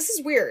 So this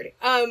is weird.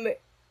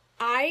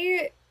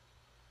 I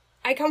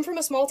come from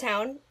a small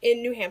town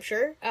in New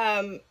Hampshire,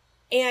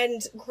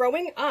 and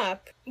growing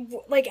up,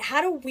 like,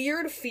 had a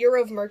weird fear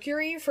of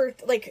Mercury for,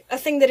 like, a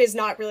thing that is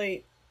not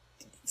really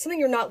something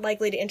you're not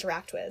likely to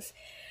interact with.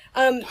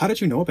 How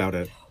did you know about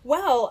it?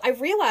 Well, I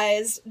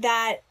realized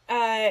that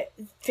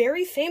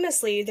very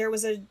famously there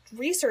was a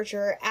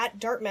researcher at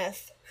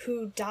Dartmouth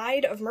who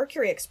died of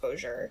mercury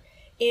exposure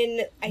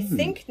in, I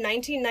think,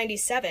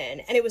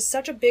 1997. And it was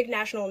such a big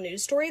national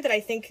news story that I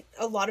think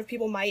a lot of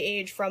people my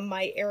age from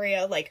my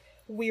area, like,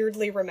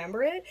 weirdly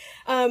remember it.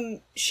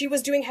 She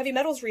was doing heavy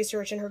metals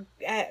research and her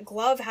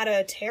glove had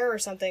a tear or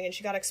something and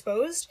she got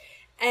exposed.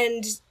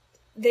 And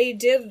they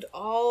did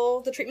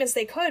all the treatments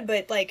they could,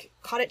 but, like,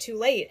 caught it too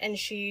late, and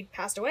she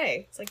passed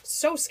away. It's, like,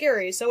 so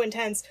scary, so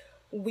intense,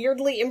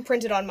 weirdly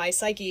imprinted on my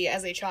psyche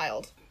as a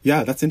child.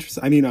 Yeah, that's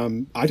interesting. I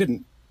mean, I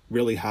didn't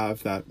really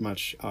have that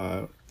much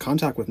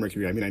contact with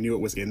mercury. I mean, I knew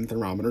it was in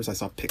thermometers. I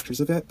saw pictures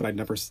of it, but I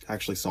never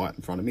actually saw it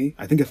in front of me.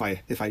 I think if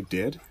I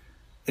did,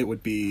 it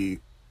would be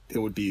it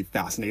would be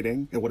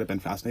fascinating. It would have been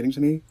fascinating to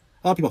me.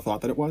 A lot of people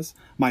thought that it was.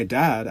 My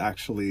dad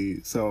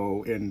actually,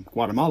 so in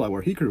Guatemala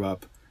where he grew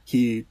up,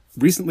 he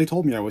recently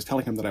told me, I was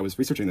telling him that I was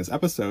researching this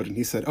episode, and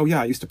he said, oh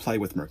yeah, I used to play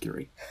with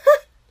mercury.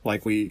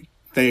 Like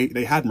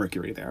they had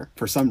mercury there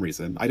for some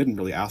reason. I didn't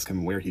really ask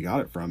him where he got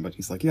it from, but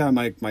he's like, yeah,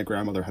 my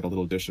grandmother had a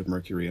little dish of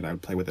mercury and I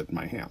would play with it in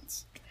my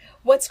hands.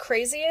 What's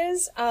crazy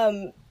is,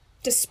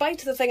 despite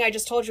the thing I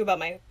just told you about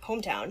my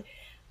hometown,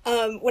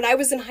 when I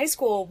was in high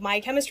school, my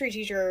chemistry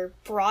teacher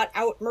brought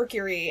out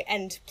mercury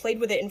and played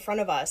with it in front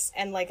of us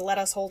and like let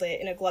us hold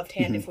it in a gloved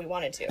hand if we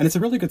wanted to. And it's a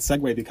really good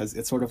segue because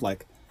it's sort of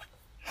like,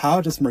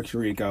 how does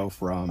mercury go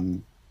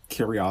from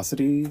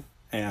curiosity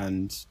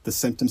and the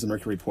symptoms of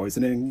mercury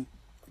poisoning,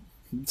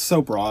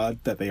 so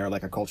broad that they are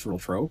like a cultural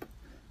trope,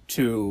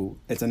 to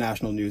it's a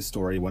national news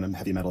story when a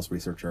heavy metals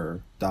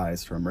researcher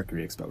dies from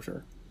mercury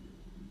exposure.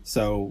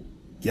 So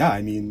yeah,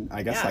 I mean,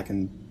 I guess I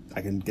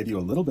can give you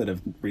a little bit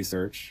of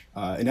research,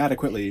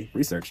 inadequately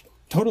researched.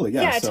 Totally,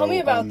 yeah. Yeah, so, tell me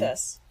about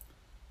this.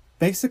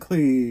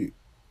 Basically,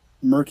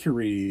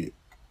 mercury,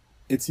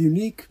 it's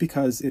unique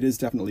because it is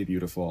definitely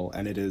beautiful,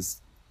 and it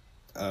is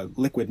a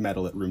liquid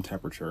metal at room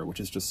temperature,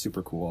 which is just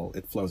super cool.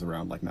 It flows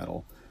around like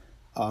metal.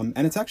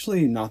 And it's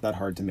actually not that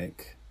hard to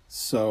make.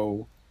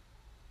 So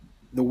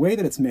the way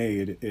that it's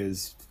made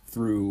is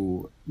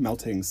through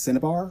melting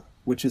cinnabar,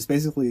 which is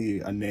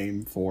basically a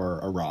name for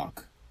a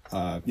rock.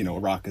 A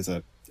rock is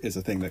a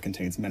thing that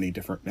contains many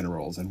different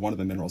minerals, and one of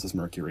the minerals is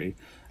mercury.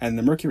 And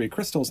the mercury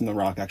crystals in the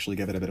rock actually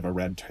give it a bit of a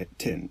red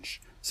tinge.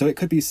 So it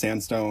could be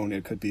sandstone,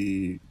 it could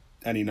be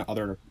any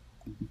other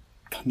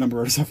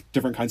numbers of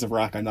different kinds of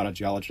rock. I'm not a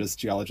geologist.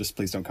 Geologists,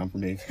 please don't come for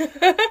me.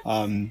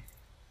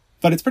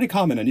 But it's pretty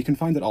common, and you can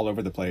find it all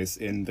over the place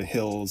in the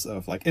hills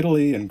of like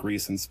Italy and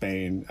Greece and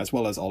Spain, as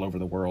well as all over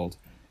the world,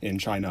 in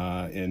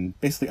China, in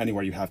basically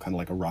anywhere you have kind of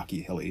like a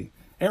rocky, hilly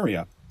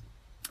area.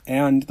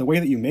 And the way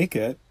that you make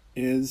it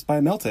is by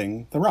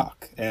melting the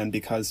rock. And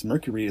because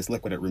mercury is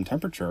liquid at room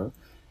temperature,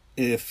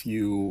 if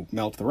you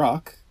melt the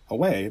rock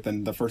away,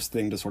 then the first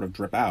thing to sort of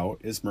drip out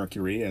is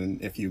mercury.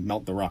 And if you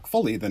melt the rock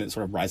fully, then it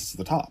sort of rises to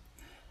the top.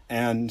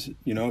 And,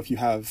 if you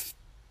have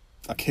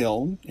a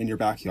kiln in your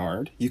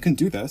backyard, you can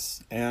do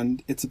this.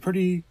 And it's a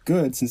pretty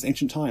good, since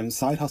ancient times,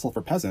 side hustle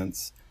for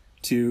peasants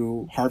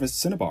to harvest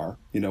cinnabar,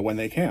 when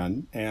they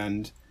can,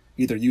 and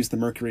either use the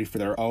mercury for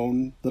their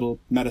own little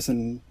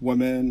medicine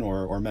woman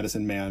or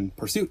medicine man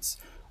pursuits,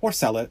 or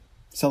sell it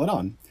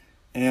on.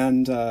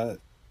 And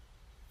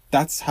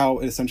that's how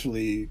it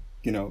essentially,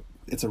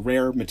 it's a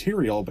rare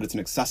material, but it's an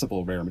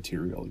accessible rare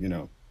material.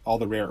 All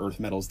the rare earth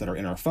metals that are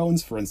in our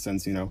phones, for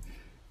instance,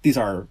 these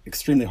are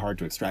extremely hard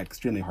to extract,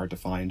 extremely hard to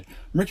find.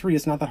 Mercury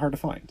is not that hard to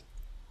find.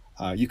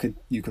 You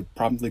could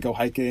probably go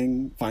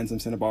hiking, find some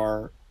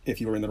cinnabar if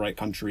you were in the right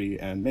country,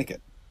 and make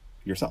it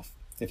yourself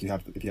if you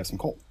have some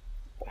coal.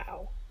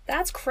 Wow,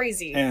 that's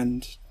crazy.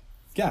 And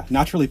yeah,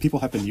 naturally, people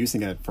have been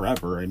using it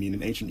forever. I mean,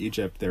 in ancient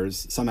Egypt,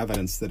 there's some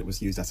evidence that it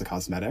was used as a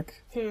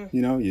cosmetic.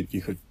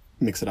 You could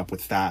mix it up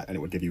with fat, and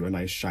it would give you a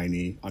nice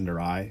shiny under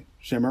eye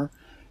shimmer.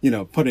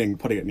 Putting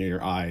it near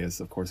your eye is,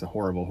 of course, a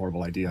horrible,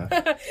 horrible idea.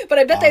 But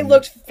I bet they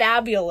looked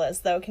fabulous,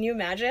 though. Can you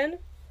imagine?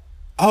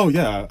 Oh,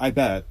 yeah, I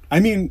bet. I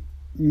mean,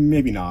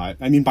 maybe not.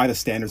 I mean, by the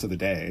standards of the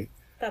day.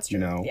 That's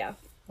true, yeah.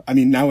 I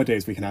mean,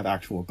 nowadays we can have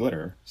actual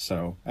glitter,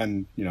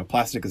 and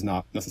plastic is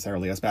not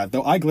necessarily as bad.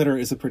 Though eye glitter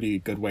is a pretty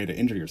good way to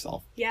injure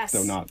yourself. Yes.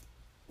 Though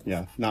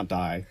not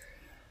die.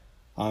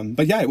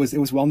 But yeah, it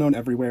was well known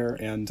everywhere,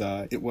 and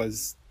it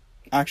was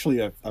actually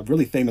a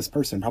really famous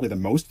person, probably the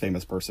most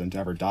famous person to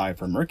ever die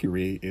from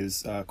mercury,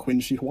 is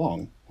Qin Shi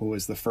Huang, who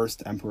was the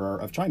first emperor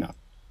of China.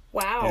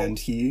 Wow. And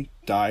he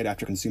died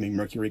after consuming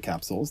mercury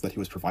capsules that he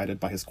was provided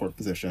by his court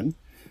physician,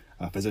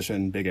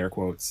 big air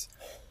quotes,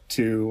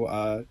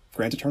 to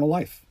grant eternal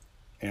life.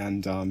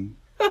 And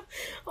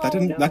that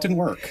didn't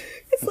work.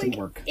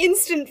 It's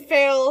instant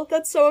fail.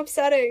 That's so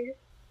upsetting.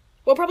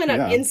 Well, probably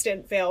not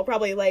instant fail,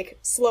 probably like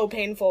slow,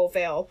 painful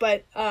fail,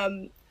 but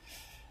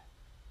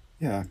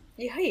yeah.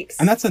 Yikes.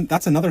 And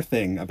that's another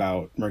thing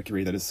about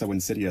mercury that is so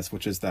insidious,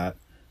 which is that,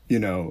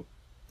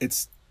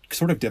 it's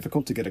sort of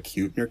difficult to get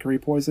acute mercury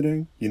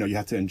poisoning. You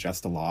have to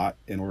ingest a lot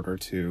in order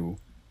to,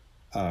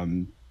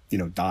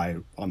 die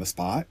on the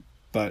spot.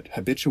 But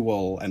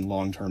habitual and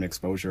long-term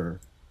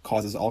exposure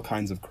causes all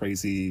kinds of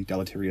crazy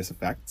deleterious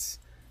effects.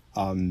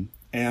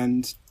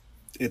 And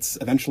it's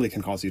eventually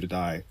can cause you to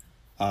die.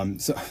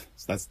 So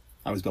that's,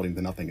 I was building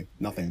the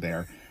nothing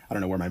there. I don't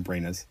know where my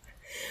brain is.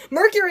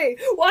 Mercury,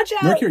 watch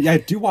out! Mercury, yeah,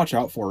 do watch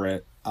out for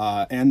it.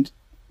 And,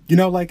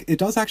 it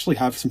does actually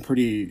have some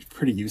pretty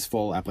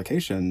useful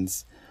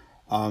applications.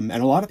 And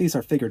a lot of these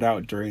are figured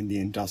out during the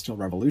Industrial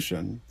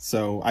Revolution.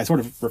 So I sort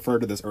of referred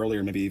to this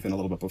earlier, maybe even a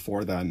little bit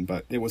before then,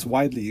 but it was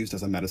widely used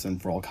as a medicine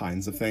for all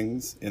kinds of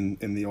things in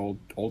the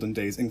olden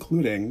days,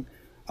 including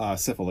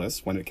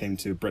syphilis. When it came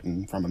to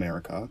Britain from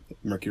America,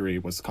 mercury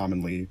was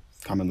commonly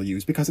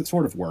used because it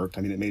sort of worked.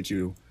 I mean, it made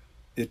you,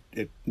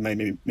 it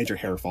made your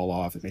hair fall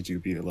off. It made you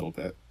be a little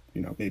bit,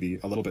 maybe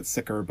a little bit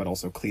sicker, but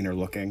also cleaner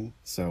looking.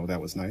 So that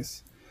was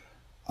nice.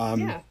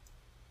 Yeah.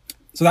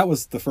 So that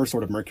was the first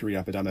sort of mercury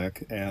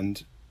epidemic,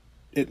 and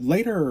it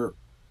later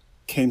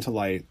came to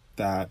light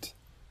that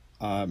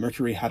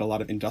mercury had a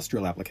lot of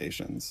industrial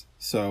applications.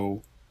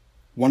 So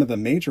one of the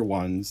major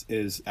ones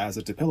is as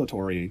a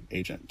depilatory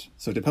agent.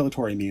 So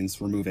depilatory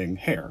means removing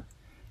hair.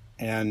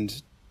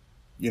 And,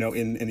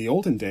 in the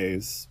olden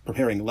days,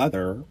 preparing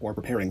leather or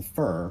preparing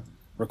fur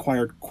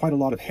required quite a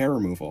lot of hair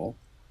removal.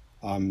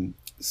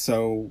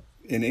 So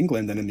in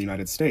England and in the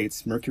United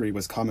States, mercury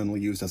was commonly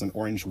used as an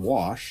orange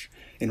wash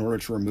in order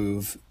to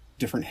remove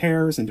different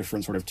hairs and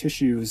different sort of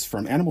tissues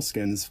from animal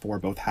skins for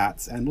both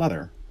hats and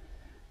leather.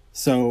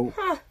 So,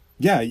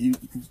 yeah,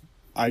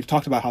 I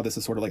talked about how this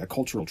is sort of like a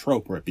cultural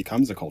trope, where it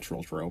becomes a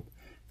cultural trope.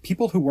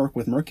 People who work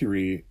with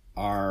mercury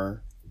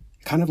are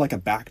kind of like a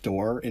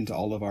backdoor into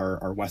all of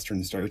our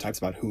Western stereotypes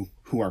about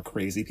who are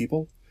crazy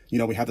people.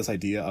 We have this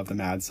idea of the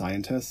mad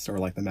scientist, or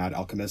like the mad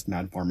alchemist,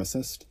 mad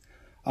pharmacist.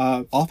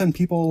 Often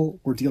people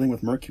were dealing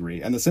with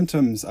mercury, and the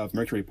symptoms of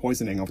mercury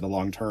poisoning over the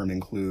long term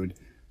include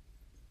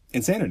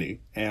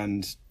insanity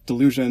and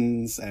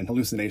delusions and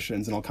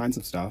hallucinations and all kinds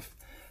of stuff.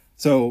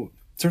 So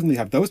certainly you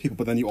have those people,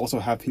 but then you also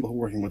have people who are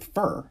working with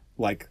fur,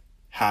 like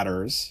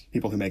hatters,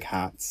 people who make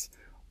hats,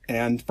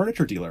 and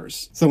furniture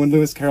dealers. So when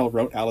Lewis Carroll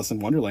wrote Alice in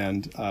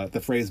Wonderland, the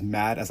phrase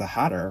mad as a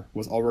hatter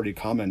was already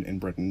common in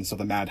Britain. So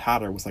the Mad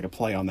Hatter was like a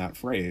play on that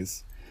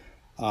phrase.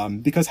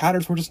 Because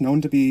hatters were just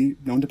known to be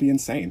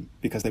insane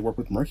because they work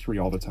with mercury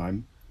all the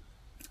time.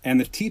 And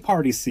the Tea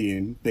Party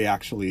scene, they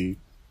actually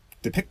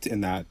depict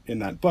in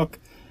that book.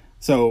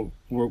 So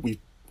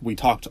we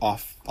talked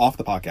off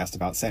the podcast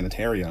about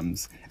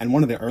sanitariums, and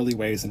one of the early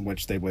ways in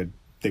which they would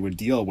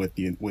deal with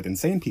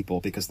insane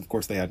people, because of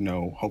course they had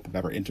no hope of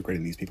ever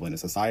integrating these people into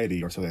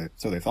society, or so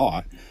they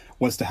thought,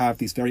 was to have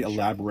these very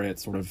elaborate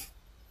sort of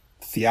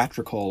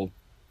theatrical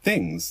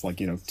things, like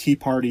tea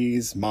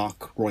parties,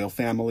 mock royal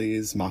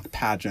families, mock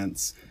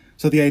pageants.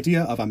 So the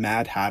idea of a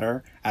Mad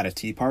Hatter at a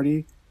tea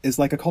party is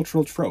like a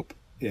cultural trope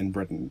in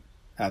Britain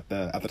at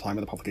the time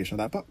of the publication of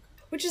that book.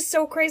 Which is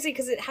so crazy,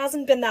 because it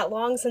hasn't been that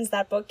long since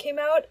that book came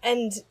out,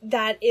 and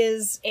that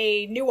is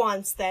a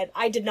nuance that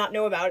I did not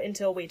know about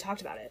until we talked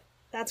about it.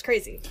 That's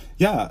crazy.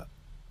 Yeah.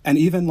 And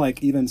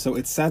even so,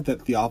 it's said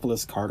that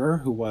Theophilus Carter,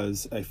 who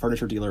was a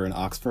furniture dealer in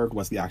Oxford,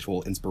 was the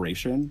actual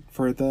inspiration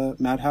for the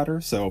Mad Hatter.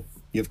 So,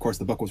 of course,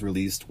 the book was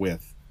released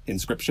with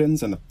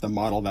inscriptions, and the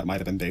model that might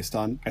have been based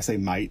on, I say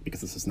might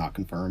because this is not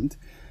confirmed,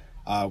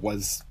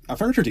 was a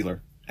furniture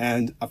dealer.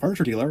 And a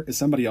furniture dealer is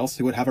somebody else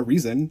who would have a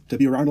reason to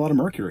be around a lot of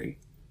mercury,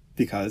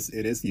 because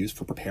it is used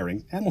for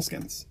preparing animal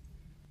skins.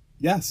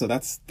 Yeah, so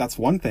that's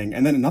one thing.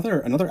 And then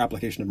another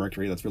application of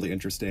mercury that's really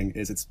interesting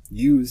is it's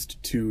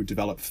used to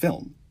develop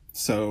film.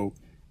 So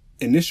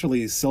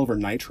initially, silver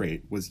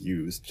nitrate was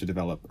used to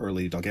develop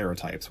early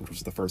daguerreotypes, which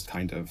was the first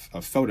kind of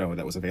photo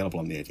that was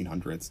available in the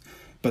 1800s.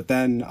 But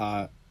then,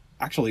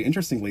 actually,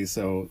 interestingly,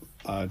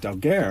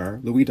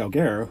 Louis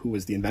Daguerre, who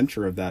was the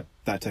inventor of that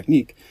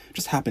technique,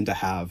 just happened to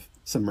have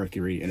some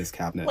mercury in his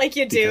cabinet. Like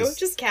you do,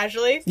 just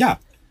casually? Yeah.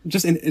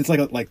 It's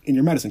like in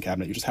your medicine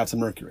cabinet, you just have some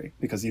mercury,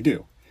 because you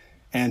do.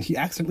 And he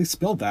accidentally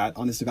spilled that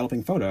on his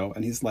developing photo,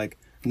 and he's like,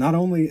 not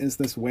only is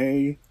this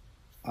way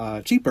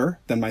cheaper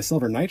than my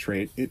silver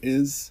nitrate, it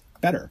is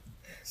better.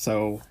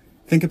 So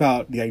think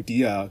about the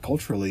idea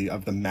culturally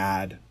of the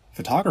mad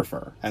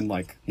photographer, and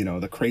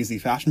the crazy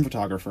fashion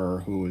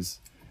photographer who is,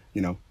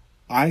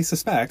 I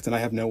suspect, and I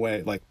have no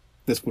way,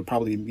 this would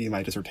probably be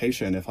my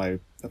dissertation if I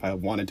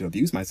wanted to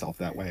abuse myself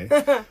that way.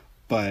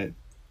 But,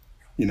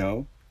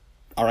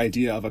 our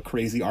idea of a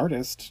crazy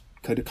artist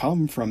could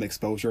come from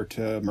exposure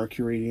to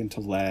mercury and to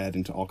lead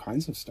and to all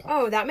kinds of stuff.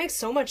 Oh, that makes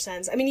so much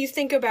sense. I mean, you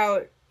think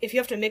about, if you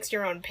have to mix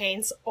your own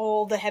paints,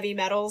 all the heavy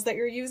metals that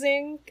you're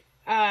using,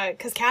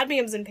 because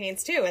cadmium's in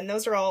paints too, and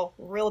those are all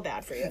real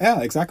bad for you.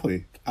 Yeah,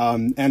 exactly.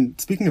 And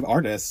speaking of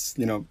artists,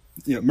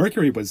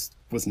 mercury was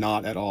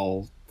not at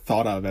all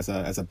thought of as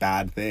a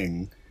bad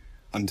thing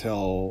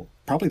until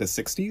probably the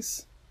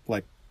 60s,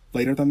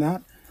 later than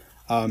that.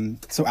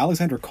 So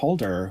Alexander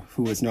Calder,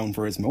 who is known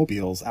for his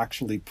mobiles,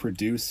 actually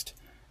produced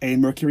a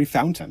mercury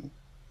fountain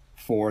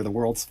for the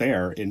World's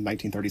Fair in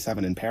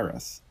 1937 in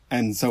Paris.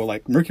 And so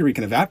mercury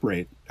can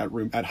evaporate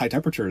at high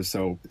temperatures.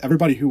 So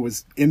everybody who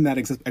was in that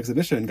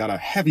exhibition got a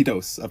heavy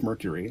dose of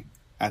mercury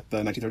at the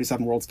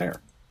 1937 World's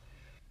Fair.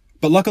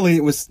 But luckily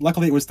it was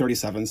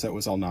 37, so it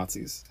was all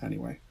Nazis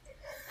anyway.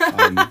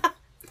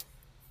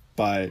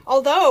 But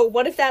although,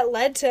 what if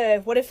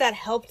that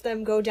helped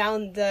them go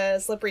down the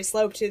slippery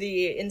slope to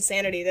the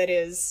insanity that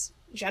is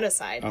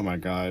genocide? Oh my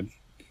God.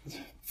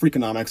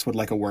 Freakonomics would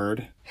like a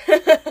word.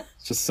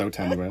 It's just so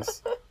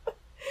tenuous.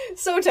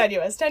 So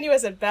tenuous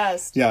at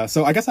best. Yeah,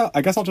 so I guess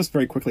I'll just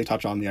very quickly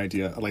touch on the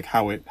idea,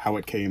 how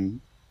it came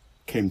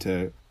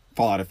to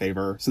fall out of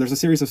favor. So there's a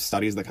series of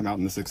studies that come out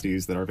in the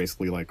 60s that are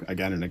basically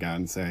again and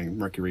again saying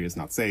mercury is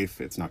not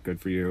safe, it's not good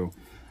for you.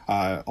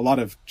 A lot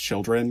of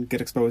children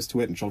get exposed to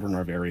it, and children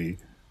are very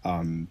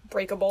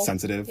breakable,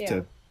 sensitive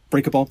to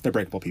breakable. They're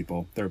breakable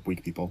people. They're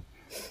weak people.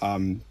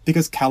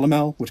 Because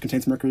calomel, which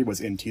contains mercury, was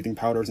in teething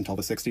powders until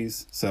the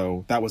 60s.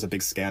 So that was a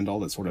big scandal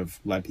that sort of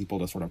led people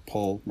to sort of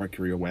pull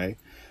mercury away.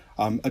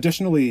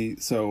 Additionally,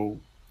 so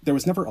there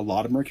was never a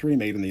lot of mercury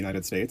made in the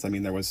United States. I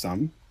mean, there was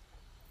some,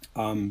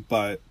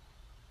 but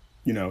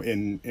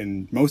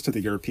in most of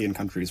the European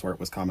countries where it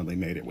was commonly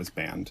made, it was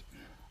banned.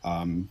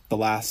 The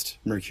last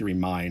mercury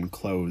mine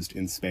closed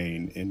in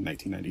Spain in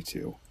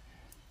 1992.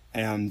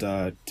 And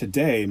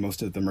today,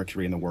 most of the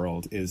mercury in the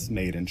world is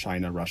made in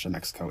China, Russia,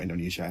 Mexico,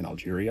 Indonesia, and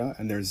Algeria.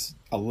 And there's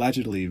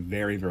allegedly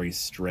very, very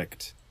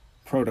strict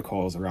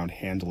protocols around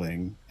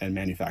handling and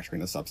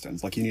manufacturing the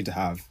substance. Like, you need to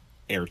have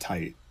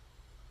airtight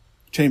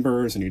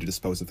chambers, and you need to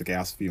dispose of the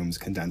gas fumes,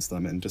 condense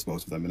them, and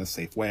dispose of them in a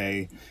safe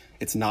way.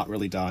 It's not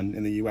really done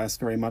in the US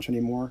very much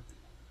anymore.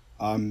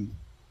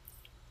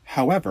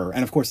 However,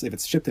 and of course, if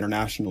it's shipped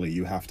internationally,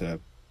 you have to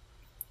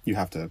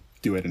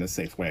do it in a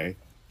safe way.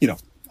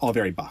 All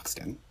very boxed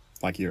in,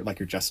 like you're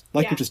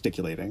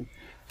gesticulating.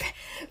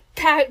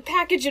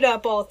 Package it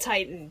up all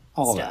tight and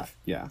all stuff.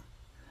 That, yeah.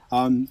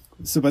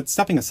 But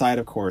stepping aside,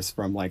 of course,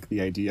 from like the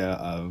idea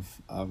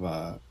of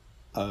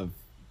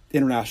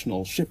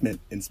international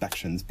shipment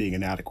inspections being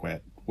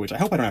inadequate, which I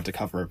hope I don't have to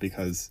cover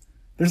because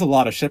there's a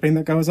lot of shipping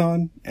that goes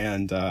on,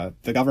 and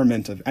the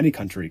government of any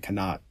country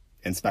cannot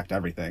inspect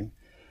everything.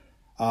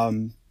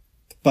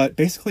 But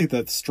basically,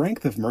 the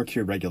strength of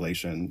mercury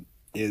regulation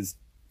is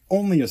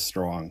only as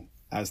strong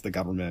as the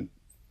government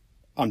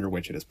under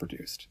which it is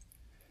produced.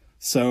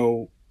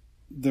 So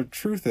the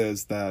truth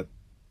is that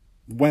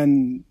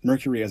when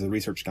mercury as a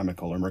research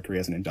chemical or mercury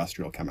as an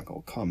industrial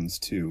chemical comes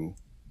to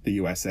the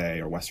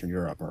USA or Western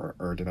Europe or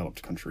a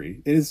developed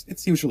country,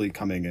 it's usually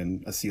coming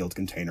in a sealed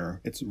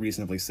container. It's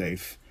reasonably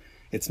safe.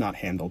 It's not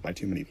handled by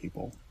too many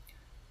people.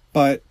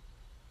 But,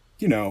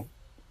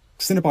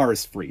 Cinnabar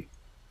is free,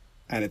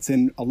 and it's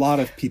in a lot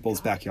of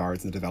people's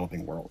backyards in the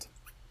developing world.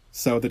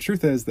 So the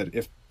truth is that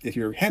if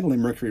you're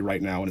handling mercury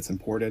right now and it's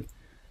imported,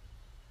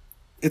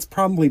 it's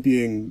probably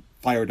being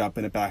fired up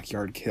in a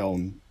backyard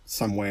kiln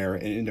somewhere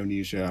in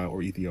Indonesia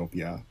or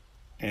Ethiopia,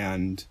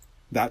 and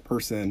that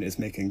person is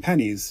making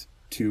pennies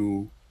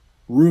to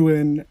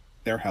ruin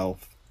their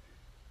health,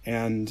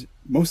 and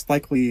most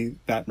likely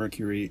that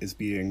mercury is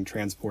being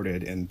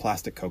transported in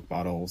plastic Coke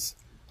bottles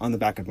on the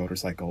back of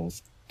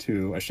motorcycles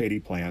to a shady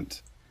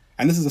plant.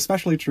 And this is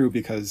especially true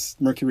because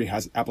mercury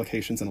has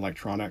applications in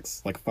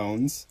electronics like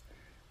phones.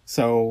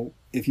 So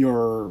if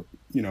you're,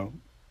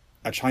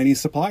 a Chinese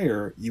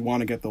supplier, you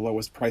want to get the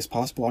lowest price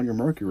possible on your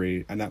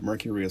mercury, and that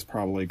mercury is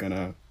probably going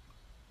to,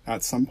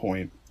 at some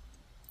point,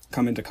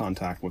 come into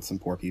contact with some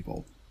poor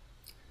people.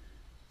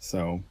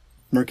 So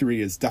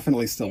mercury is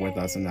definitely still with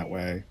us in that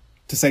way.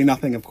 To say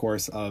nothing, of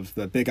course, of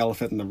the big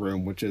elephant in the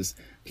room, which is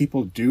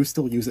people do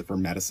still use it for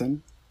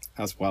medicine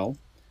as well.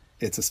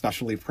 It's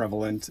especially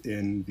prevalent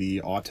in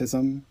the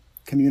autism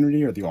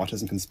community or the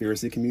autism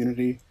conspiracy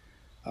community,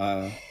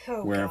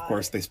 where, of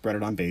course, they spread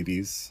it on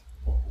babies.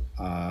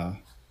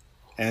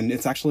 And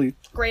it's actually...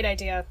 Great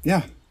idea.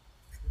 Yeah.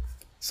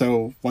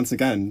 So, once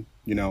again,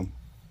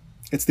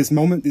 it's this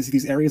moment,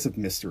 these areas of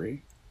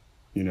mystery,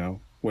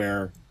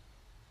 where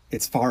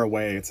it's far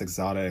away, it's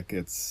exotic,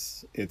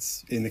 it's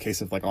in the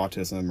case of like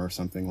autism or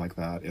something like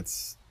that,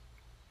 it's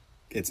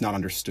not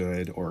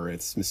understood, or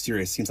it's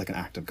mysterious, seems like an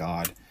act of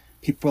God.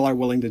 People are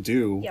willing to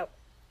do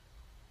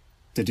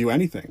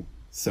anything.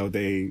 So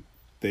they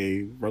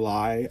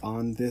rely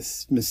on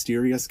this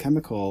mysterious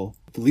chemical,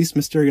 the least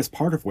mysterious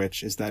part of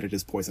which is that it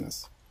is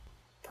poisonous.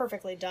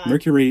 Perfectly done.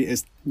 Mercury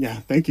is,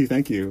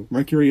 thank you.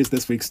 Mercury is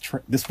this week's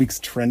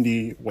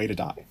trendy way to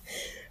die.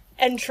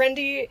 And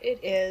trendy it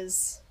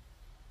is.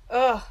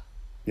 Ugh.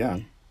 Yeah.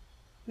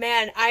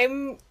 Man,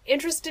 I'm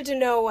interested to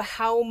know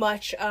how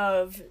much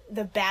of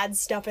the bad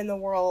stuff in the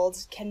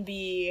world can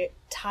be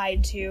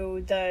tied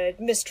to the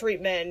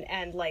mistreatment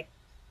and, like,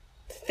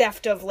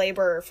 theft of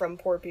labor from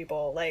poor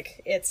people.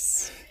 Like,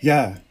 it's...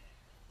 Yeah.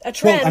 A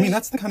trend. Well, I mean,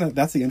 that's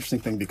the interesting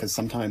thing, because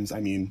sometimes,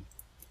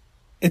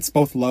 it's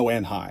both low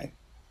and high.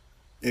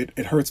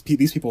 It hurts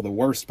these people the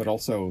worst, but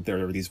also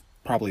there are these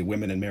probably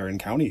women in Marion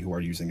County who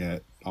are using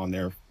it on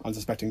their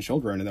unsuspecting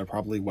children, and they're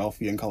probably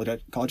wealthy and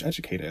college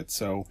educated.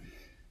 So,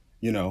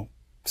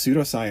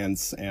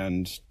 pseudoscience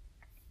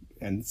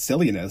and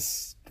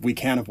silliness, we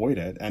can't avoid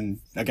it. And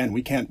again,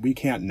 we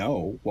can't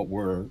know what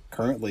we're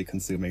currently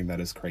consuming that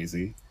is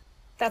crazy.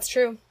 That's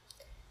true.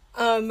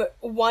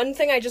 One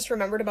thing I just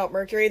remembered about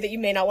mercury that you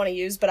may not want to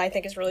use, but I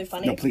think is really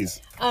funny. No, please.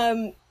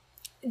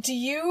 Do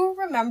you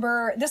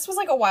remember, this was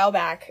like a while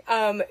back,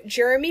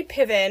 Jeremy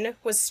Piven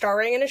was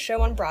starring in a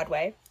show on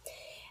Broadway,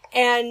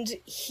 and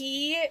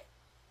he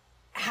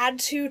had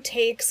to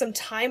take some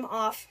time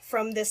off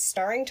from this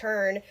starring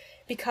turn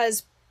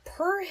because,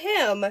 per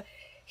him,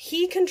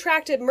 he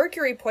contracted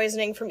mercury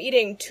poisoning from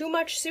eating too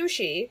much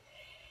sushi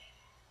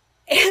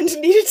and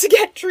needed to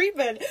get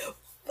treatment.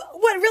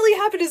 What really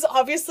happened is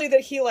obviously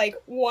that he,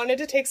 wanted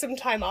to take some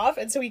time off,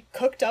 and so he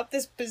cooked up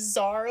this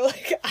bizarre,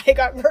 I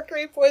got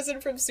mercury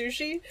poisoned from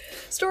sushi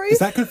story. Is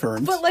that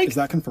confirmed? But, is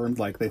that confirmed,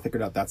 they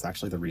figured out that's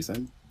actually the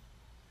reason?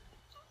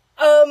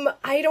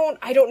 I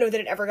don't know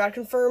that it ever got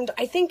confirmed.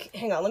 I think,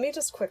 hang on, let me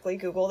just quickly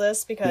Google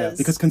this, because... Yeah,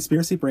 because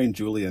conspiracy brain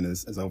Julian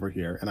is over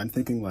here, and I'm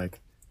thinking,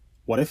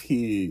 what if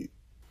he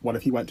what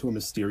if he went to a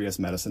mysterious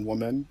medicine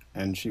woman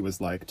and she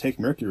was like, take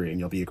mercury and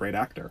you'll be a great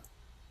actor?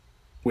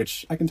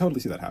 Which I can totally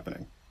see that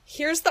happening.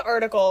 Here's the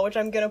article, which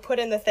I'm going to put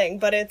in the thing,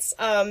 but it's,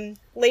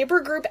 Labor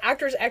Group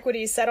Actors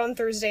Equity said on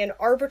Thursday an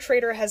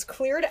arbitrator has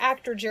cleared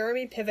actor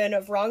Jeremy Piven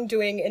of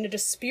wrongdoing in a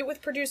dispute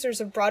with producers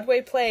of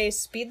Broadway play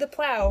Speed the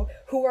Plow,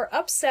 who were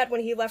upset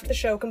when he left the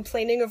show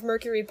complaining of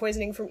mercury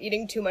poisoning from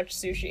eating too much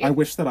sushi. I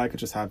wish that I could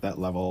just have that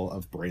level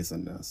of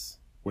brazenness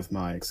with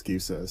my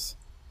excuses.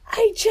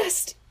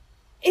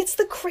 It's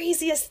the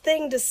craziest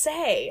thing to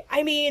say.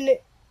 I mean,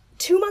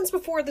 2 months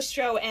before the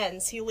show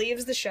ends, he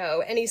leaves the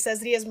show and he says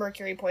that he has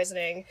mercury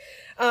poisoning.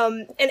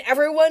 And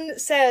everyone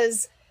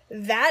says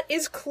that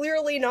is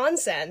clearly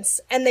nonsense,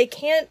 and they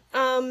can't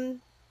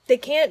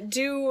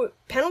do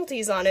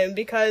penalties on him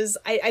because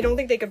I don't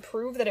think they could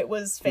prove that it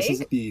was fake.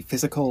 This is the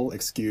physical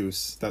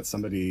excuse that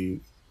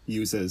somebody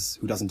uses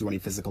who doesn't do any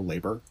physical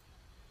labor,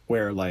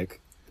 where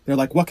like they're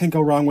like, what can go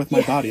wrong with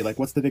my body? Like,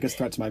 what's the biggest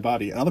threat to my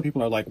body? And other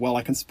people are like, well,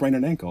 I can sprain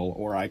an ankle,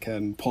 or I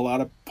can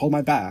pull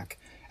my back.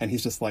 And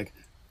he's just like,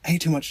 I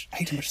ate too much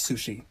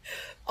sushi.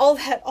 All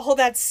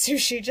that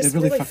sushi just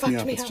really fucked me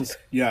up. It's just,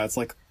 yeah, it's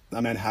like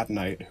a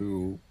Manhattanite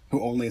who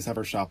only has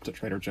ever shopped at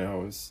Trader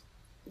Joe's,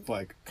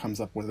 like, comes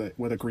up with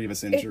a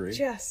grievous injury.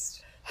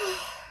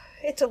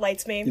 It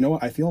delights me. You know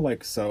what? I feel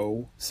like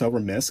so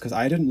remiss because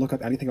I didn't look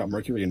up anything about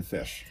mercury in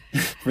fish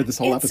for this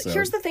whole episode.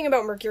 Here's the thing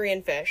about mercury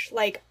in fish.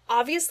 Like,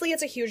 obviously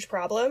it's a huge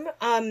problem,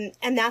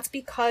 and that's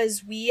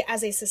because we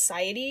as a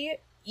society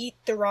eat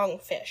the wrong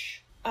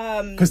fish.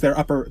 Because they're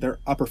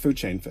upper food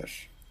chain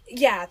fish.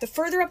 Yeah, the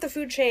further up the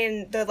food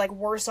chain, the like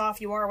worse off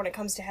you are when it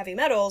comes to heavy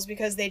metals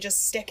because they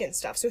just stick and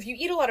stuff. So if you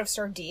eat a lot of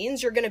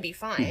sardines, you're going to be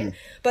fine. Mm-hmm.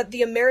 But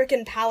the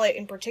American palate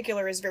in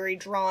particular is very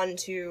drawn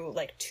to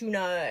like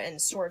tuna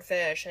and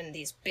swordfish and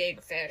these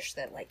big fish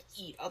that like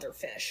eat other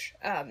fish.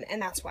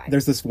 And that's why.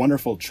 There's this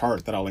wonderful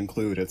chart that I'll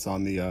include. It's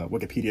on the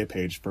Wikipedia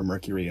page for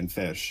mercury in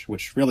fish,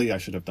 which really I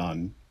should have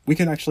done. We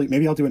can actually,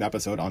 maybe I'll do an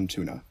episode on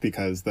tuna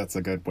because that's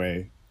a good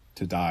way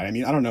to die. I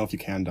mean, I don't know if you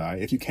can die.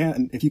 If you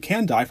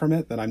can die from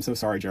it, then I'm so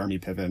sorry, Jeremy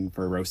Piven,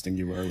 for roasting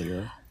you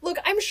earlier. Look,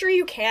 I'm sure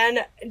you can.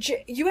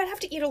 You would have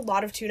to eat a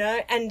lot of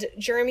tuna, and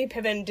Jeremy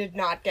Piven did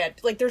not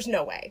get, like, there's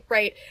no way,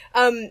 right?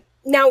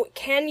 Now,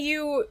 can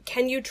you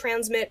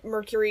transmit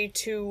mercury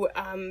to,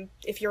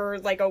 if you're,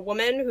 like, a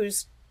woman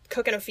who's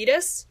cooking a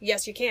fetus?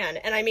 Yes, you can.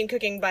 And I mean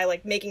cooking by,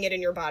 like, making it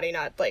in your body,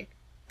 not, like,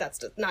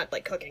 that's not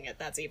like cooking it,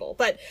 that's evil,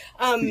 but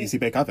easy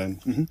bake oven.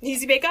 Mm-hmm.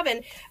 Easy bake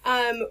oven,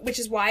 which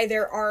is why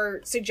there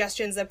are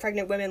suggestions that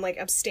pregnant women like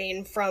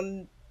abstain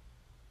from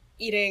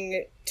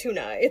eating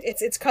tuna.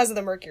 It's because of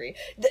the mercury.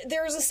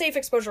 There is a safe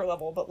exposure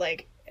level, but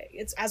like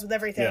it's as with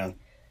everything,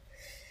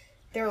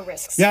 there are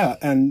risks. Yeah,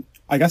 and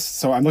I guess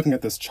so. I'm looking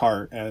at this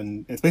chart,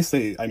 and it's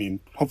basically, I mean,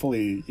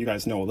 hopefully you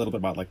guys know a little bit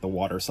about like the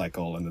water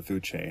cycle and the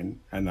food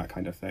chain and that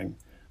kind of thing.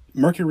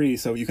 Mercury,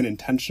 so you can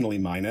intentionally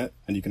mine it,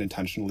 and you can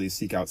intentionally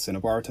seek out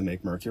cinnabar to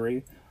make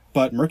mercury.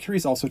 But mercury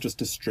is also just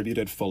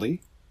distributed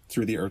fully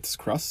through the Earth's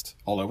crust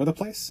all over the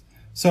place.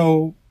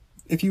 So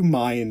if you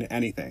mine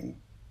anything,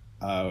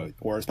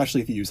 or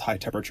especially if you use high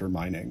temperature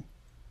mining,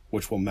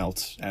 which will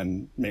melt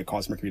and may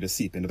cause mercury to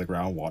seep into the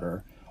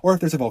groundwater, or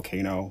if there's a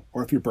volcano,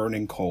 or if you're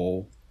burning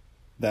coal,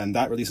 then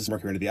that releases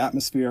mercury into the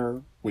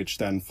atmosphere, which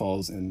then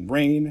falls in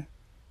rain,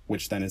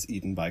 which then is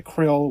eaten by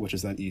krill, which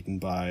is then eaten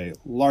by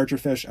larger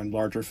fish and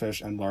larger fish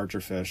and larger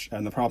fish.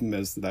 And the problem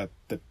is that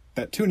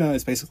tuna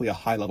is basically a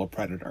high-level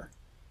predator.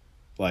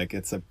 Like,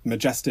 it's a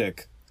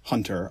majestic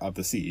hunter of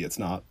the sea. It's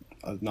not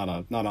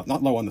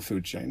low on the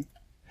food chain.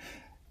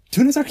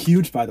 Tunas are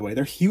huge, by the way.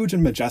 They're huge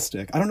and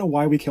majestic. I don't know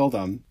why we kill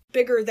them.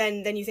 Bigger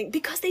than you think,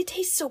 because they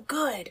taste so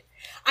good.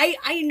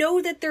 I know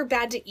that they're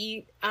bad to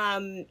eat,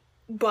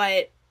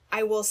 but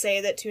I will say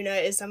that tuna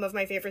is some of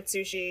my favorite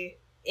sushi.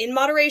 In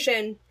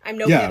moderation, I'm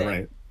no kidding. Yeah,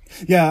 right.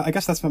 Yeah, I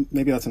guess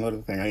maybe that's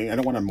another thing. I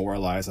don't want to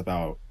moralize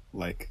about,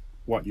 like,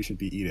 what you should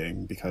be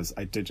eating, because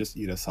I did just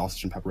eat a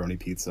sausage and pepperoni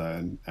pizza,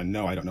 and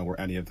no, I don't know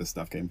where any of this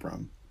stuff came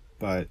from.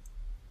 But,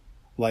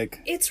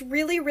 like... It's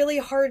really, really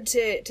hard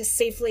to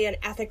safely and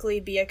ethically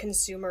be a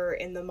consumer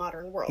in the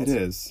modern world. It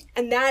is.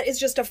 And that is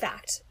just a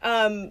fact.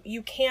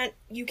 You can't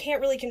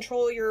really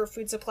control your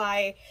food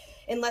supply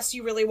unless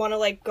you really want to,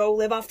 like, go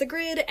live off the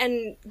grid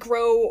and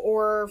grow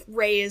or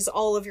raise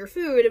all of your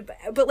food.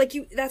 But, like,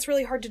 that's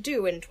really hard to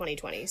do in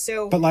 2020.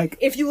 So, but, like,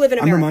 if you live in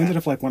America... I'm reminded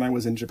of, like, when I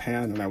was in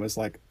Japan and I was,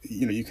 like,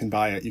 you know, you can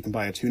buy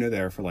a tuna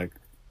there for, like,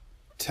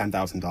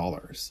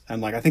 $10,000.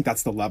 And, like, I think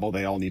that's the level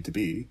they all need to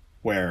be,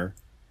 where,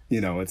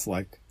 you know, it's,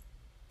 like,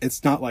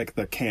 it's not like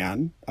the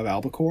can of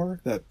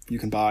albacore that you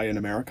can buy in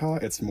America.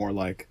 It's more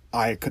like,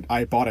 I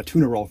bought a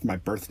tuna roll for my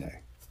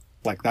birthday.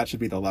 Like, that should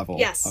be the level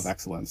of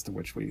excellence to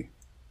which we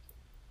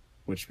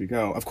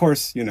go. Of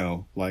course, you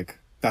know, like,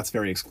 that's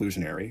very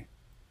exclusionary.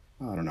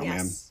 I don't know,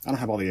 man. I don't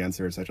have all the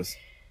answers. I just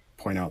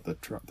point out the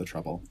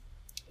trouble.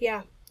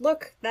 Yeah.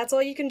 Look, that's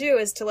all you can do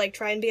is to, like,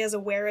 try and be as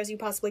aware as you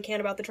possibly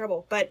can about the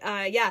trouble. But,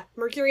 yeah,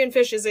 mercury in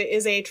fish is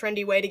a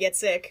trendy way to get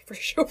sick, for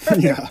sure.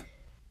 Yeah.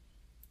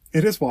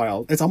 It is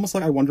wild. It's almost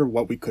like I wonder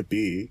what we could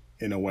be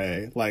in a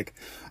way. Like,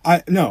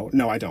 no,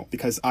 I don't,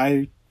 because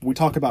we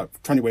talk about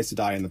trendy ways to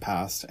die in the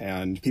past,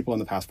 and people in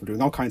the past were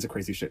doing all kinds of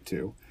crazy shit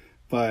too.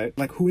 But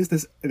like, who is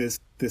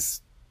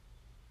this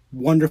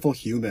wonderful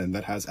human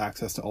that has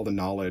access to all the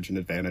knowledge and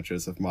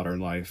advantages of modern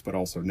life, but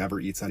also never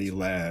eats any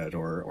lead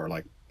or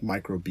like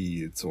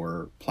microbeads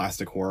or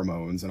plastic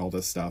hormones and all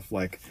this stuff?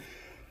 Like,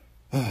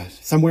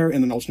 somewhere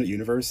in an alternate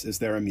universe, is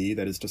there a me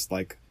that is just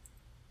like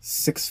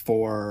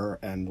 6'4"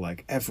 and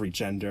like every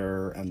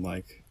gender and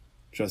like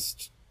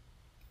just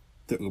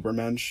the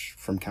Ubermensch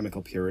from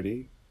Chemical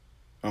Purity?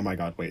 Oh my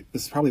god, wait,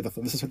 this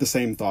is the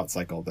same thought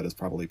cycle that is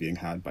probably being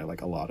had by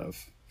like a lot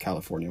of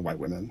California white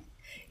women.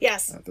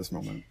 Yes. At this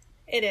moment.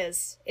 It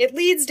is. It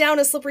leads down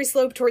a slippery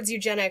slope towards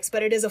eugenics,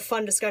 but it is a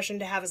fun discussion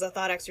to have as a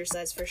thought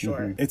exercise for sure.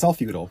 Mm-hmm. It's all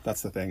futile,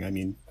 that's the thing. I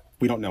mean,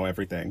 we don't know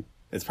everything.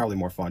 It's probably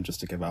more fun just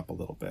to give up a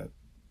little bit.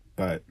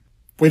 But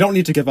we don't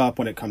need to give up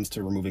when it comes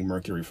to removing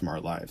mercury from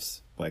our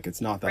lives. Like, it's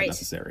not that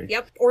necessary.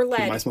 Yep, or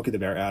lead. My Smokey the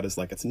Bear ad is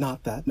like, it's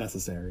not that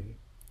necessary.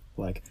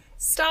 Like,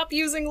 stop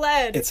using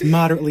lead. It's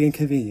moderately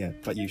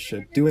inconvenient, but you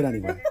should do it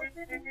anyway.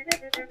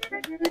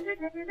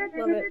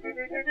 Love it.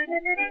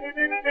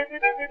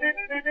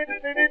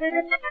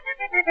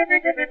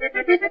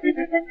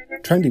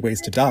 Trendy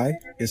Ways to Die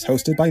is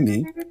hosted by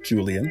me,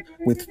 Julian,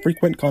 with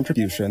frequent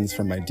contributions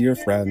from my dear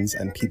friends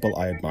and people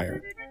I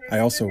admire. I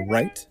also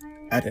write,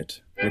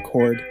 edit,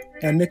 record,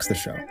 and mix the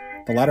show,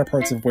 the latter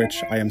parts of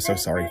which I am so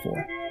sorry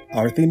for.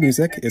 Our theme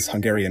music is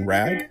Hungarian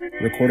Rag,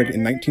 recorded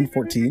in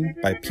 1914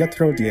 by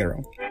Pietro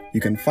Diero.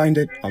 You can find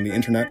it on the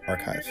Internet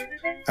Archive.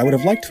 I would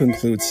have liked to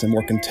include some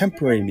more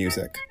contemporary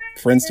music,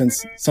 for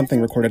instance,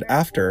 something recorded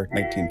after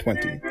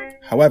 1920.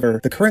 However,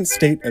 the current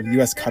state of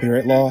US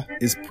copyright law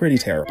is pretty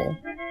terrible.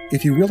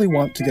 If you really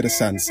want to get a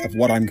sense of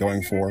what I'm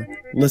going for,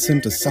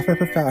 listen to Suffer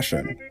for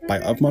Fashion by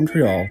Of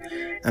Montreal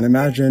and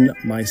imagine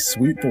my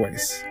sweet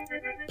voice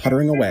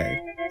puttering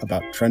away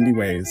about trendy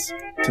ways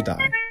to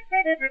die.